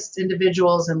wealthiest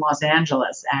individuals in Los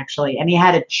Angeles, actually, and he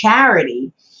had a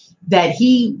charity that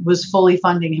he was fully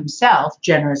funding himself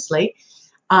generously.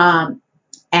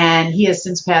 And he has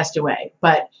since passed away.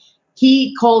 But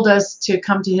he called us to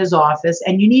come to his office,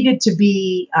 and you needed to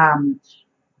be,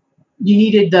 you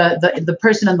needed the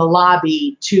person in the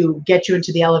lobby to get you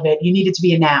into the elevator. You needed to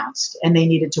be announced, and they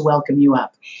needed to welcome you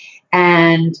up.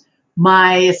 And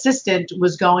my assistant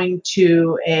was going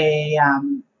to a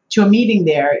meeting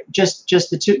there, just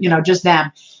the two, just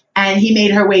them. And he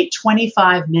made her wait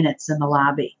 25 minutes in the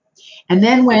lobby. And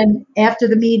then when after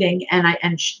the meeting,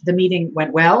 the meeting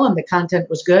went well and the content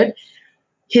was good,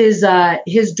 his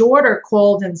daughter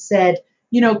called and said,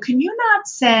 can you not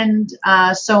send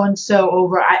so and so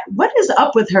over? What is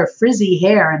up with her frizzy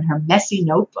hair and her messy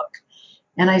notebook?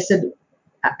 And I said,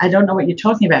 I don't know what you're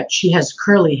talking about. She has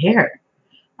curly hair.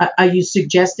 Are you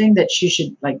suggesting that she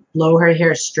should blow her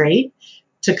hair straight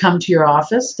to come to your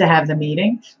office to have the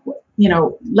meeting?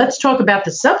 Let's talk about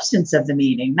the substance of the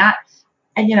meeting, not.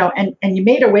 And you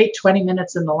made her wait 20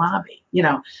 minutes in the lobby.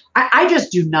 I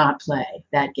just do not play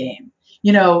that game.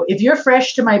 If you're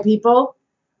fresh to my people,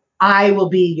 I'm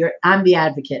the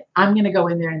advocate. I'm going to go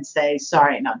in there and say,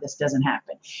 sorry, no, this doesn't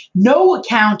happen. No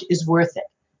account is worth it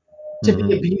to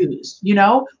be abused.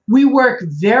 We work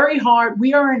very hard.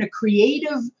 We are in a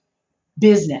creative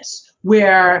business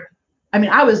where,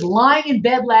 I was lying in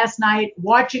bed last night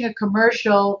watching a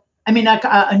commercial,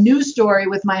 a news story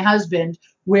with my husband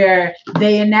where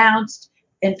they announced,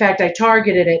 in fact, I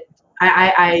targeted it.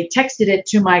 I texted it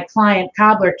to my client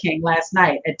Cobbler King last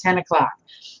night at 10 o'clock.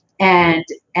 And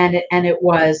it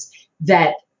was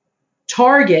that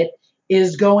Target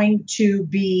is going to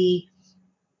be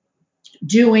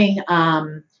doing,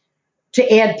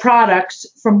 to add products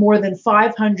from more than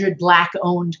 500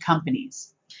 Black-owned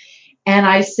companies. And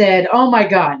I said, oh my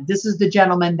God, this is the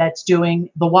gentleman that's doing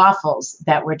the waffles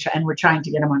that we're trying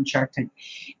to get him on Shark Tank.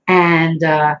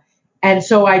 And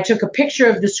so I took a picture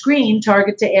of the screen,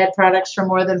 Target to add products from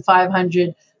more than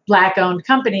 500 Black-owned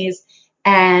companies.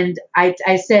 And I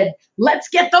said, let's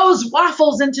get those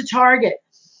waffles into Target.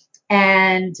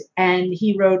 And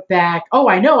he wrote back, oh,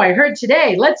 I know, I heard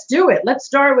today. Let's do it. Let's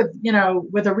start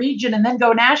with a region and then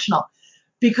go national.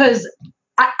 Because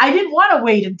I didn't want to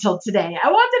wait until today.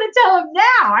 I wanted to tell him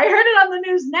now. I heard it on the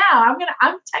news now.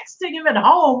 I'm texting him at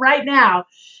home right now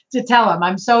to tell him.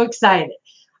 I'm so excited.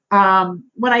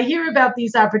 When I hear about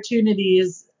these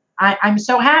opportunities, I'm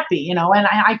so happy, and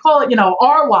I call it,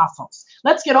 our waffles.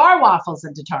 Let's get our waffles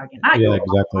into Target. Yeah,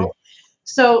 exactly. Waffles.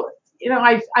 So,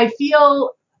 I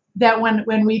feel that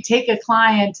when we take a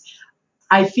client,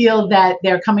 I feel that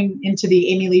they're coming into the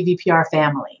Amy Levy PR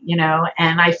family,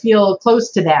 and I feel close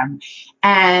to them.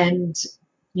 And,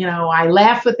 I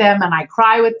laugh with them and I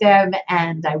cry with them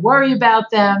and I worry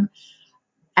about them.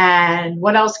 And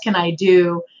what else can I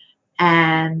do?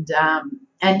 And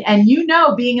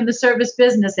being in the service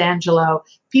business, Angelo,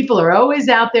 people are always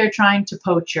out there trying to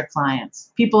poach your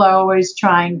clients. People are always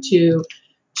trying to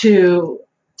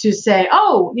say,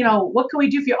 oh, what can we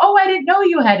do for you? Oh, I didn't know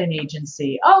you had an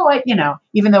agency. Oh,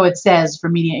 even though it says for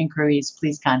media inquiries,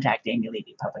 please contact Amy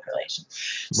Levy Public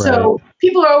Relations. Right. So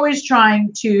people are always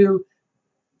trying to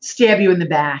stab you in the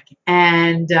back.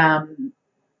 And I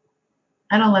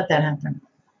don't let that happen.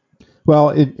 Well,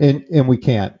 and we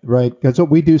can't, right? Because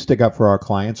we do stick up for our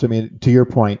clients. To your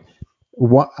point,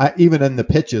 even in the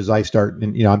pitches, I start,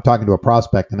 and I'm talking to a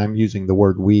prospect, and I'm using the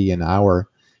word "we" and "our,"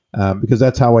 because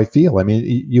that's how I feel.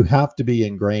 You have to be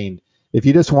ingrained. If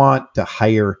you just want to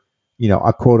hire,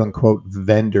 a quote unquote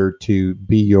vendor to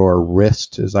be your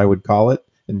wrist, as I would call it,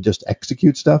 and just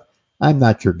execute stuff, I'm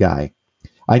not your guy.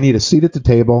 I need a seat at the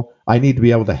table. I need to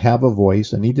be able to have a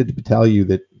voice. I need to tell you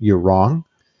that you're wrong.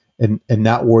 And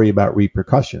not worry about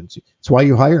repercussions. It's why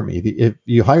you hire me. If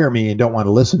you hire me and don't want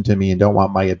to listen to me and don't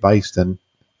want my advice, then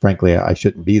frankly, I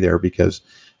shouldn't be there, because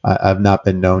I've not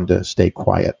been known to stay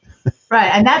quiet.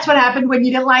 Right. And that's what happened when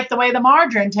you didn't like the way the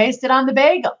margarine tasted on the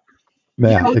bagel.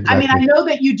 Yeah, exactly. I know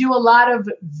that you do a lot of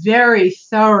very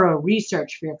thorough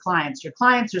research for your clients. Your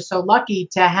clients are so lucky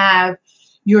to have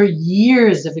your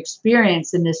years of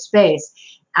experience in this space.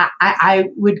 I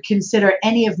would consider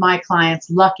any of my clients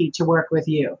lucky to work with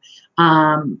you.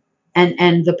 And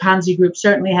the Ponzi Group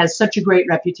certainly has such a great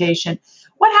reputation.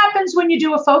 What happens when you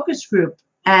do a focus group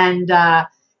and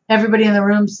everybody in the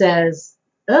room says,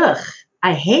 ugh,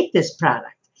 I hate this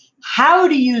product? How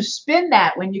do you spin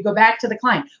that when you go back to the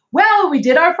client? Well, we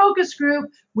did our focus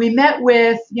group. We met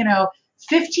with,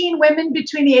 15 women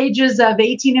between the ages of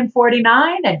 18 and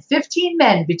 49 and 15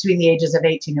 men between the ages of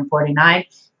 18 and 49.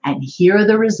 And here are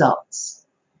the results.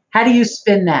 How do you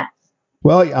spin that?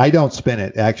 Well, I don't spin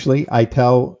it. Actually, I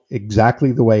tell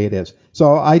exactly the way it is.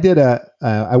 So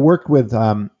I worked with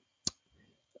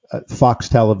Fox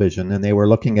Television, and they were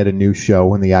looking at a new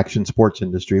show in the action sports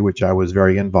industry, which I was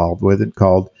very involved with, and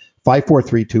called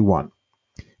 54321.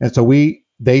 And so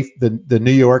the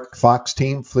New York Fox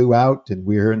team flew out, and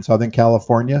we were in Southern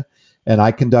California, and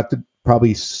I conducted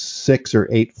probably 6 or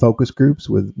 8 focus groups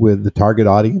with the target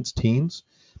audience, teens,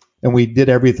 and we did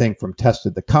everything from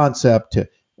tested the concept to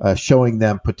showing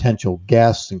them potential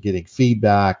guests and getting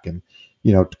feedback, and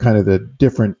kind of the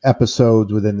different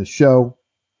episodes within the show.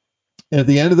 And at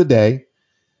the end of the day,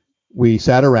 we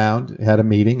sat around, had a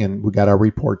meeting, and we got our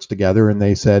reports together, and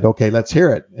they said, okay, let's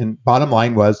hear it. And bottom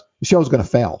line was the show's going to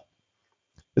fail.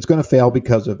 It's going to fail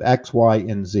because of X, Y,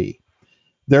 and Z.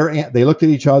 They looked at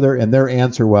each other, and their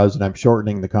answer was, and I'm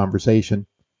shortening the conversation,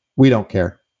 we don't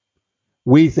care.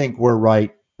 We think we're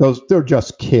right. They're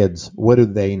just kids. What do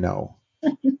they know?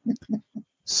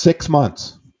 6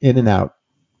 months in and out.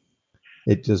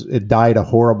 It died a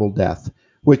horrible death,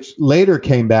 which later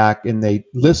came back and they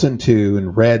listened to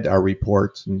and read our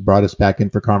reports and brought us back in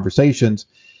for conversations,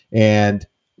 and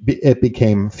it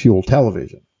became Fuel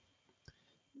Television.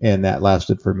 And that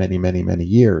lasted for many, many, many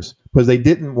years because they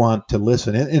didn't want to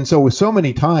listen. And so with so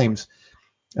many times,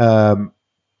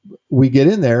 we get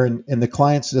in there and the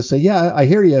clients just say, yeah, I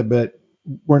hear you, but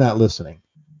we're not listening,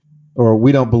 or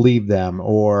we don't believe them,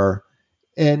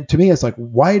 and to me, it's like,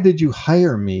 why did you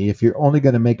hire me if you're only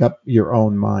going to make up your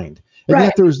own mind? And Right.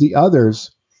 yet there's the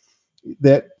others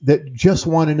that just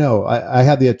want to know. I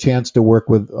had the chance to work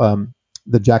with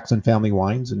the Jackson family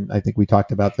wines, and I think we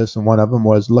talked about this, and one of them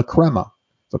was La Crema.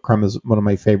 La Crema is one of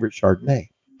my favorite Chardonnay.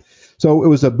 So it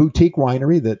was a boutique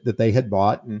winery that they had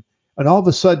bought, and all of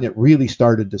a sudden it really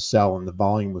started to sell, and the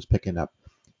volume was picking up.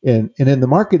 And in the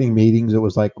marketing meetings, it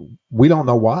was like, we don't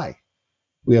know why.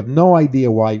 We have no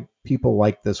idea why people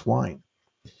like this wine.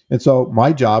 And so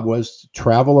my job was to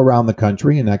travel around the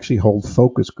country and actually hold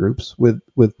focus groups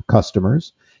with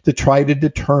customers to try to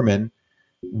determine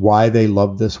why they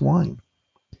love this wine.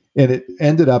 And it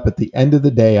ended up at the end of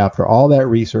the day, after all that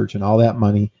research and all that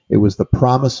money, it was the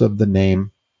promise of the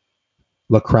name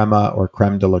La Crema, or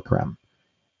Creme de la Creme.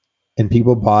 And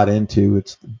people bought into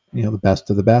it's, the best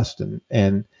of the best.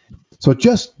 And so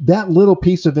just that little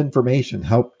piece of information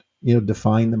helped,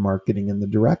 define the marketing and the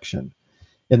direction.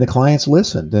 And the clients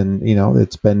listened, and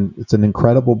it's an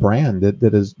incredible brand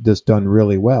that has just done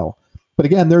really well. But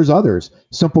again, there's others.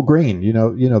 Simple Green,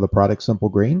 the product Simple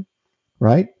Green,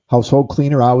 right? Household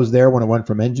cleaner. I was there when it went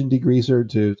from engine degreaser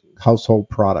to household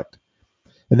product.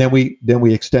 And then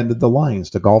we extended the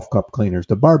lines to golf cup cleaners,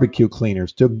 to barbecue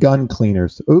cleaners, to gun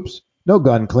cleaners. Oops, no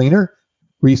gun cleaner.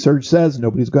 Research says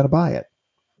nobody's going to buy it.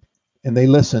 And they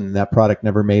listened. That product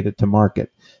never made it to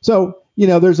market. So,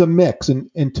 there's a mix.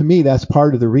 And to me, that's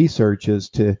part of the research is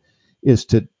to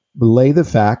lay the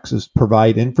facts, is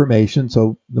provide information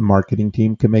so the marketing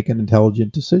team can make an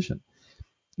intelligent decision.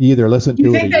 You either listen to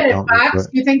it or you don't.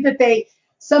 You think that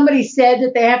somebody said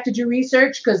that they have to do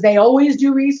research because they always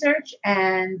do research,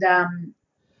 and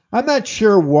I'm not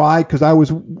sure why, because I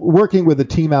was working with a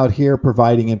team out here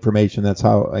providing information. That's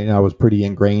how I was pretty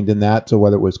ingrained in that. So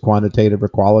whether it was quantitative or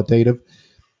qualitative,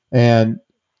 and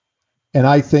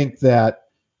I think that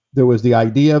there was the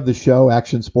idea of the show.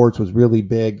 Action sports was really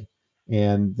big,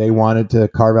 and they wanted to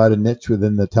carve out a niche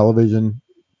within the television,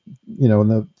 in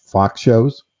the Fox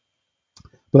shows.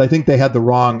 But I think they had the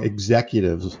wrong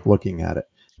executives looking at it,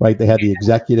 right? They had the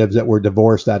executives that were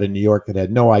divorced out of New York that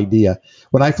had no idea.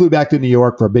 When I flew back to New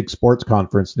York for a big sports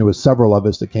conference, and there was several of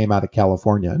us that came out of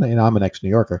California, and I'm an ex-New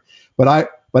Yorker, but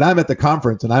I'm at the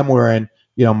conference and I'm wearing,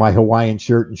 my Hawaiian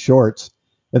shirt and shorts,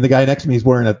 and the guy next to me is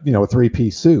wearing a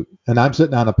 3-piece suit, and I'm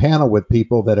sitting on a panel with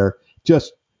people that are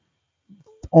just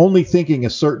only thinking a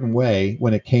certain way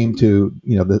when it came to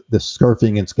the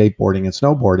surfing and skateboarding and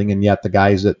snowboarding, and yet the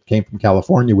guys that came from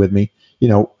California with me,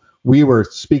 we were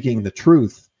speaking the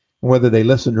truth, and whether they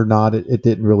listened or not, it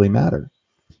didn't really matter.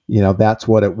 That's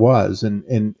what it was,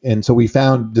 and so we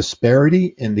found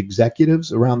disparity in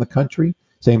executives around the country.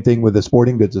 Same thing with the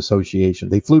Sporting Goods Association.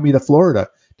 They flew me to Florida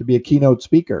to be a keynote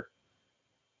speaker.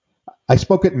 I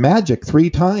spoke at Magic 3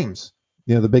 times,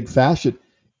 the big fashion.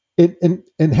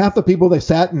 And half the people that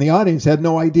sat in the audience had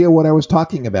no idea what I was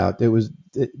talking about. It was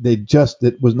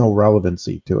no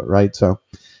relevancy to it, right? So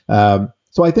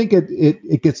I think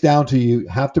it gets down to, you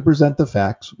have to present the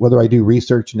facts, whether I do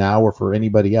research now or for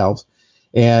anybody else.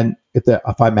 And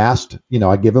if I'm asked,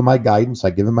 I give them my guidance, I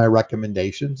give them my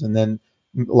recommendations, and then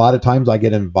a lot of times I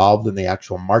get involved in the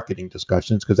actual marketing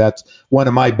discussions because that's one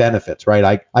of my benefits,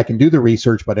 right? I can do the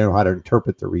research, but I know how to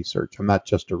interpret the research. I'm not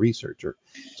just a researcher.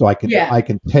 So Yeah. I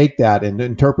can take that and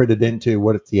interpret it into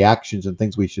what it's the actions and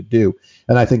things we should do.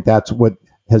 And I think that's what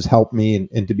has helped me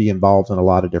and to be involved in a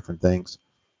lot of different things.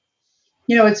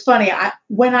 It's funny.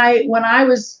 When I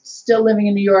was still living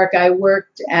in New York, I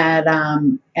worked at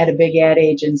a big ad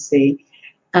agency,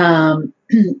 and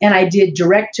I did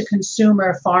direct to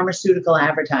consumer pharmaceutical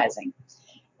advertising.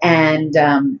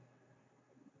 And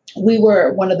we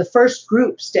were one of the first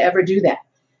groups to ever do that.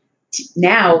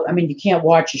 Now, I mean, you can't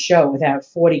watch a show without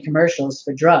 40 commercials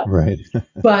for drugs. Right.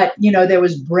 But, there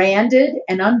was branded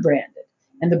and unbranded.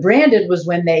 And the branded was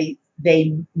when they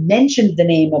mentioned the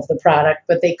name of the product,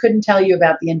 but they couldn't tell you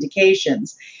about the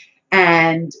indications.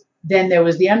 And then there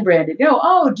was the unbranded.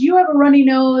 Oh, do you have a runny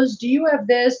nose? Do you have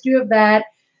this? Do you have that?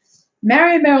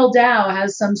 Marion Merrill Dow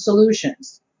has some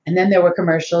solutions. And then there were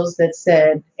commercials that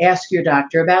said, ask your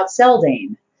doctor about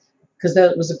Seldane, because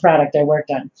that was a product I worked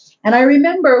on. And I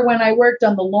remember when I worked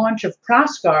on the launch of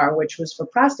Proscar, which was for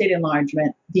prostate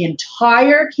enlargement, the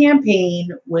entire campaign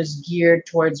was geared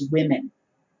towards women,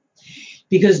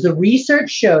 because the research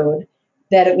showed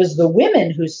that it was the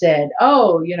women who said,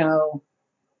 oh,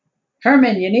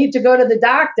 Herman, you need to go to the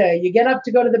doctor. You get up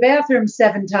to go to the bathroom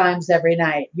 7 times every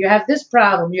night. You have this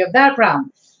problem. You have that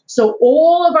problem. So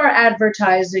all of our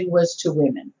advertising was to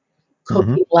women.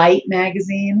 Cooking Light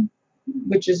magazine,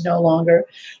 which is no longer,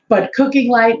 but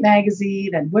Cooking Light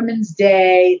magazine and Women's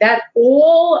Day, that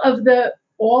all of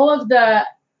the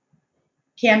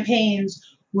campaigns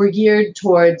were geared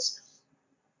towards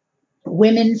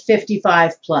women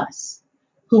 55 plus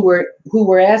who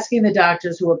were asking the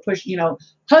doctors, who were pushing,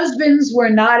 husbands were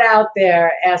not out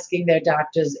there asking their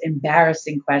doctors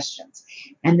embarrassing questions.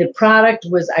 And the product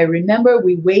was, I remember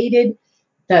we waited,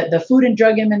 the Food and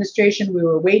Drug Administration, we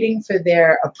were waiting for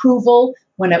their approval.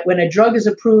 When a drug is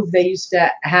approved, they used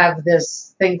to have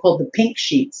this thing called the pink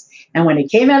sheets. And when it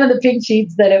came out of the pink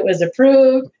sheets that it was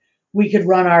approved, we could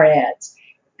run our ads.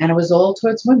 And it was all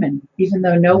towards women, even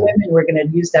though no women were going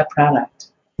to use that product.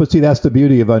 But see, that's the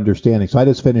beauty of understanding. So I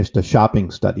just finished a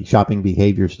shopping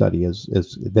behavior study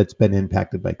that's been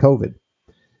impacted by COVID.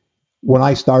 When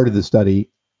I started the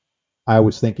study, I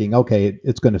was thinking, okay,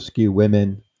 it's going to skew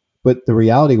women. But the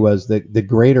reality was that the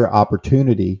greater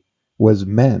opportunity was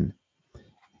men.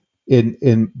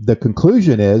 In the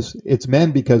conclusion is it's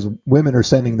men because women are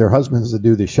sending their husbands to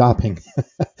do the shopping,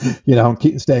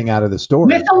 keep staying out of the store.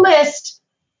 With a list.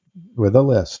 With a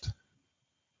list.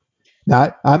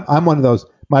 Now, I'm one of those.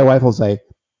 My wife will say,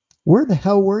 where the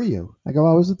hell were you? I go,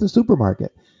 I was at the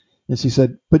supermarket. And she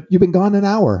said, but you've been gone an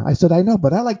hour. I said, I know,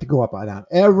 but I like to go up and down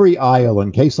every aisle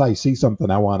in case I see something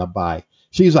I want to buy.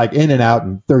 She's like in and out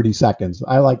in 30 seconds.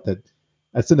 I like that.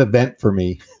 That's an event for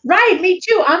me. Right, me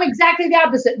too. I'm exactly the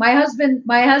opposite. My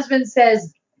husband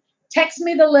says, text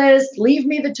me the list, leave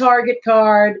me the Target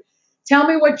card, tell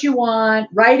me what you want,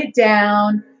 write it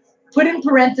down, put in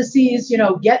parentheses,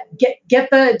 get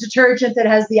the detergent that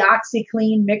has the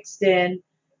OxyClean mixed in.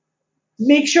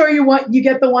 Make sure you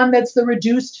get the one that's the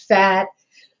reduced fat,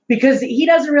 because he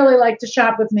doesn't really like to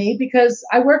shop with me because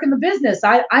I work in the business.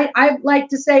 I like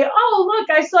to say, oh, look,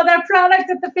 I saw that product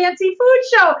at the fancy food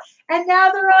show and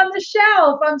now they're on the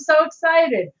shelf. I'm so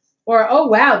excited. Or, oh,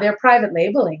 wow, they're private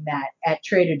labeling that at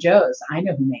Trader Joe's. I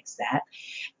know who makes that.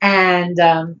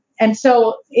 And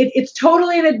so it's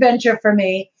totally an adventure for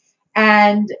me.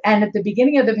 And at the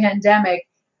beginning of the pandemic,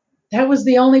 that was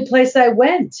the only place I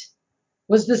went,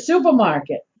 was the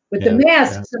supermarket, with the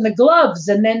masks and the gloves,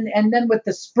 and then with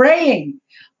the spraying,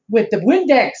 with the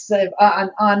Windex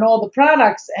on all the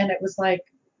products. And it was like,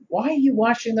 why are you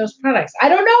washing those products? I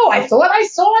don't know. I thought I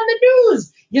saw on the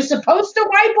news you're supposed to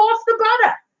wipe off the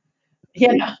butter.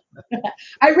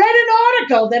 I read an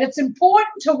article that it's important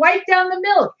to wipe down the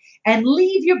milk and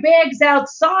leave your bags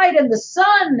outside in the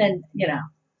sun, and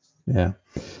Yeah.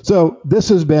 So this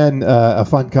has been a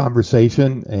fun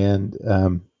conversation, and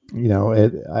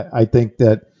I think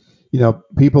that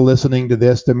people listening to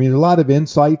this, a lot of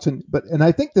insights, and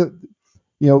I think that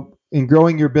in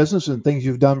growing your business and things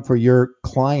you've done for your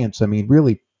clients,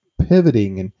 really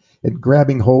pivoting and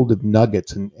grabbing hold of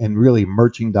nuggets and really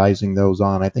merchandising those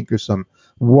on. I think there's some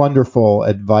wonderful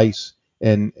advice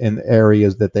and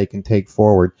areas that they can take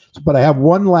forward. But I have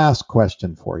one last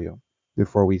question for you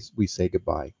before we say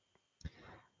goodbye.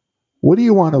 What do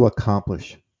you want to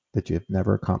accomplish that you've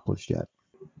never accomplished yet?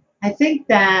 I think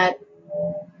that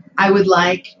I would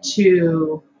like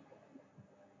to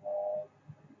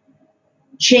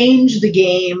change the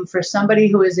game for somebody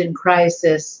who is in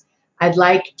crisis. I'd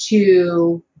like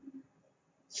to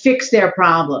fix their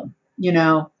problem. you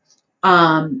know,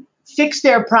 fix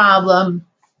their problem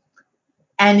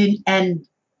and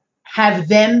have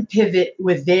them pivot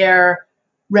with their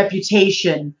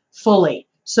reputation fully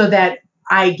so that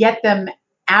I get them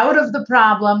out of the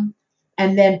problem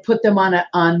and then put them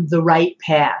on the right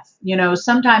path.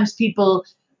 Sometimes people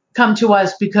come to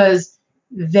us because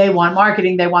they want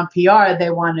marketing, they want PR,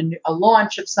 they want a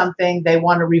launch of something, they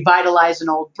want to revitalize an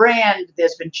old brand.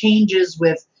 There's been changes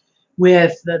with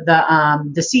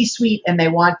the C-suite, and they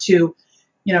want to,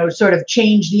 sort of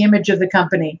change the image of the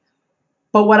company.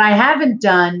 But what I haven't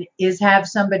done is have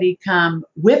somebody come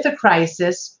with a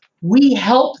crisis. We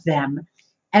help them,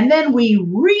 and then we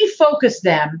refocus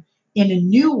them in a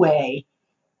new way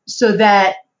so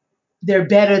that they're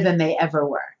better than they ever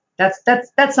were. That's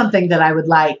something that I would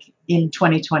like in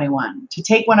 2021, to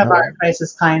take one of our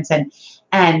crisis clients and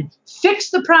fix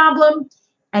the problem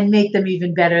and make them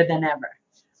even better than ever.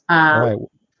 All right.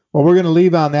 Well, we're going to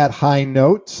leave on that high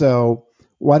note. So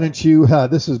why don't you,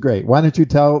 this is great. Why don't you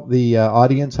tell the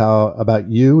audience about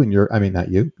you and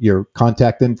your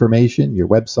contact information, your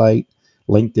website,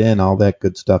 LinkedIn, all that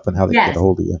good stuff, and how they get a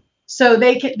hold of you. So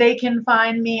they can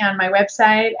find me on my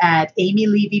website at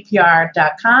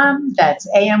amylevypr.com. That's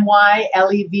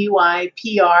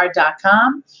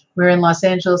AMYLEVYPR.com. We're in Los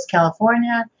Angeles,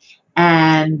 California,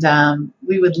 and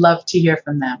we would love to hear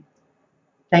from them.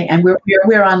 And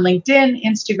we're on LinkedIn,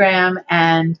 Instagram,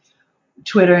 and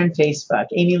Twitter and Facebook.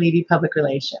 Amy Levy Public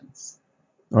Relations.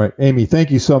 All right, Amy,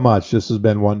 thank you so much. This has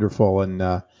been wonderful, and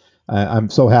I'm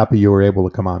so happy you were able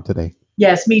to come on today.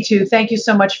 Yes, me too. Thank you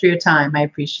so much for your time. I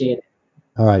appreciate it.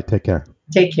 All right, take care.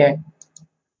 Take care.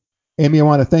 Amy, I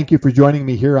want to thank you for joining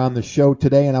me here on the show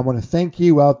today, and I want to thank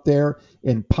you out there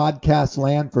in podcast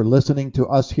land for listening to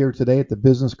us here today at the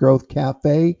Business Growth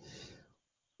Cafe.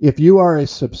 If you are a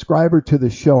subscriber to the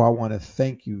show, I want to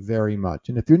thank you very much.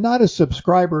 And if you're not a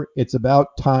subscriber, it's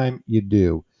about time you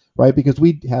do, right? Because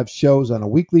we have shows on a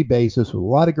weekly basis with a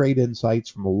lot of great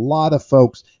insights from a lot of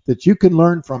folks that you can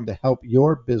learn from to help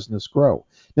your business grow.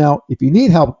 Now, if you need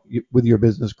help with your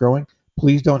business growing,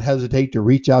 please don't hesitate to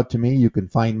reach out to me. You can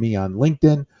find me on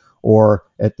LinkedIn or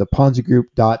at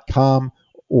theponzigroup.com,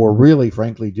 or really,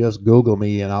 frankly, just Google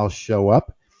me and I'll show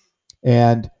up.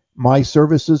 And my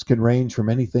services can range from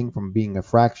anything from being a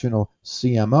fractional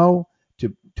CMO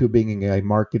to being a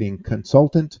marketing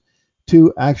consultant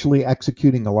to actually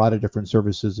executing a lot of different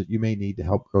services that you may need to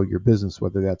help grow your business,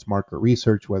 whether that's market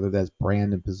research, whether that's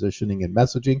brand and positioning and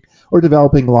messaging, or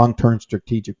developing long-term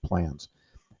strategic plans.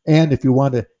 And if you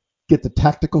want to get the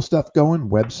tactical stuff going,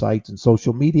 websites and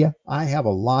social media, I have a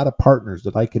lot of partners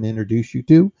that I can introduce you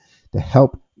to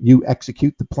help you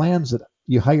execute the plans that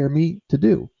you hire me to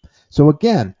do. So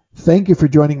again, thank you for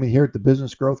joining me here at the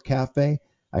Business Growth Cafe.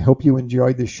 I hope you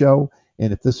enjoyed the show.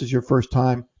 And if this is your first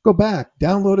time, go back,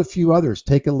 download a few others,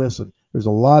 take a listen. There's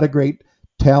a lot of great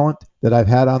talent that I've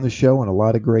had on the show and a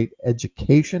lot of great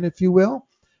education, if you will.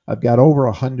 I've got over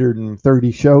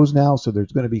 130 shows now, so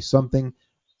there's going to be something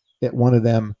at one of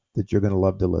them that you're going to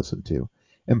love to listen to.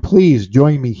 And please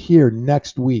join me here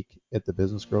next week at the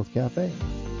Business Growth Cafe.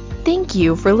 Thank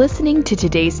you for listening to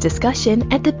today's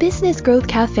discussion at the Business Growth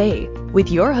Cafe with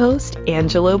your host,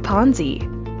 Angelo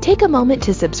Ponzi. Take a moment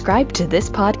to subscribe to this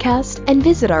podcast and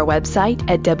visit our website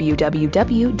at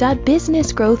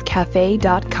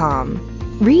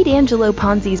www.businessgrowthcafe.com. Read Angelo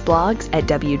Ponzi's blogs at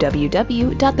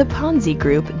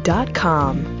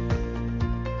www.theponzigroup.com.